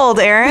 world,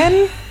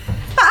 Erin.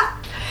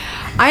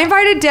 I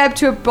invited Deb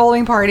to a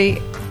bowling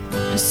party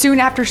soon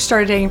after she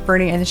started dating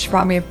Fernie, and she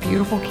brought me a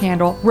beautiful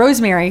candle.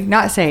 Rosemary,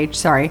 not sage,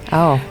 sorry.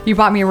 Oh. You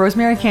bought me a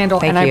rosemary candle,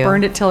 Thank and you. I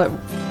burned it till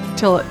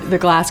the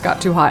glass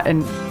got too hot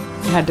and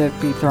had to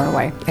be thrown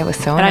away. It was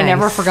so And nice. I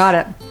never forgot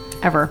it,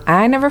 ever.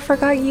 I never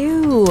forgot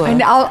you.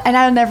 And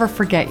I'll never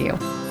forget you.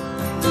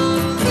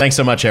 Thanks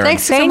so much, Erin.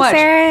 Thanks so Thanks, much.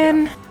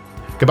 Erin.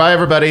 Goodbye,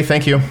 everybody.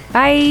 Thank you.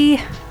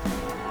 Bye.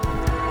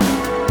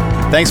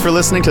 Thanks for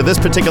listening to This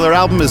Particular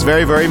Album is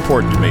very, very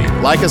important to me.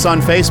 Like us on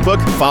Facebook,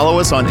 follow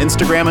us on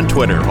Instagram and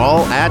Twitter,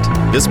 all at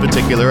This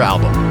Particular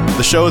Album.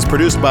 The show is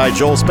produced by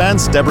Joel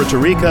Spence, Deborah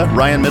Tarika,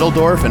 Ryan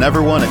Middledorf, and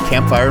everyone at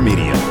Campfire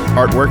Media.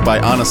 Artwork by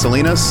Anna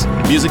Salinas,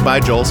 music by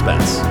Joel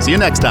Spence. See you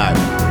next time.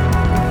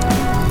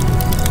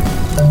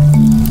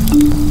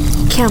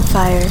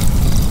 Campfire.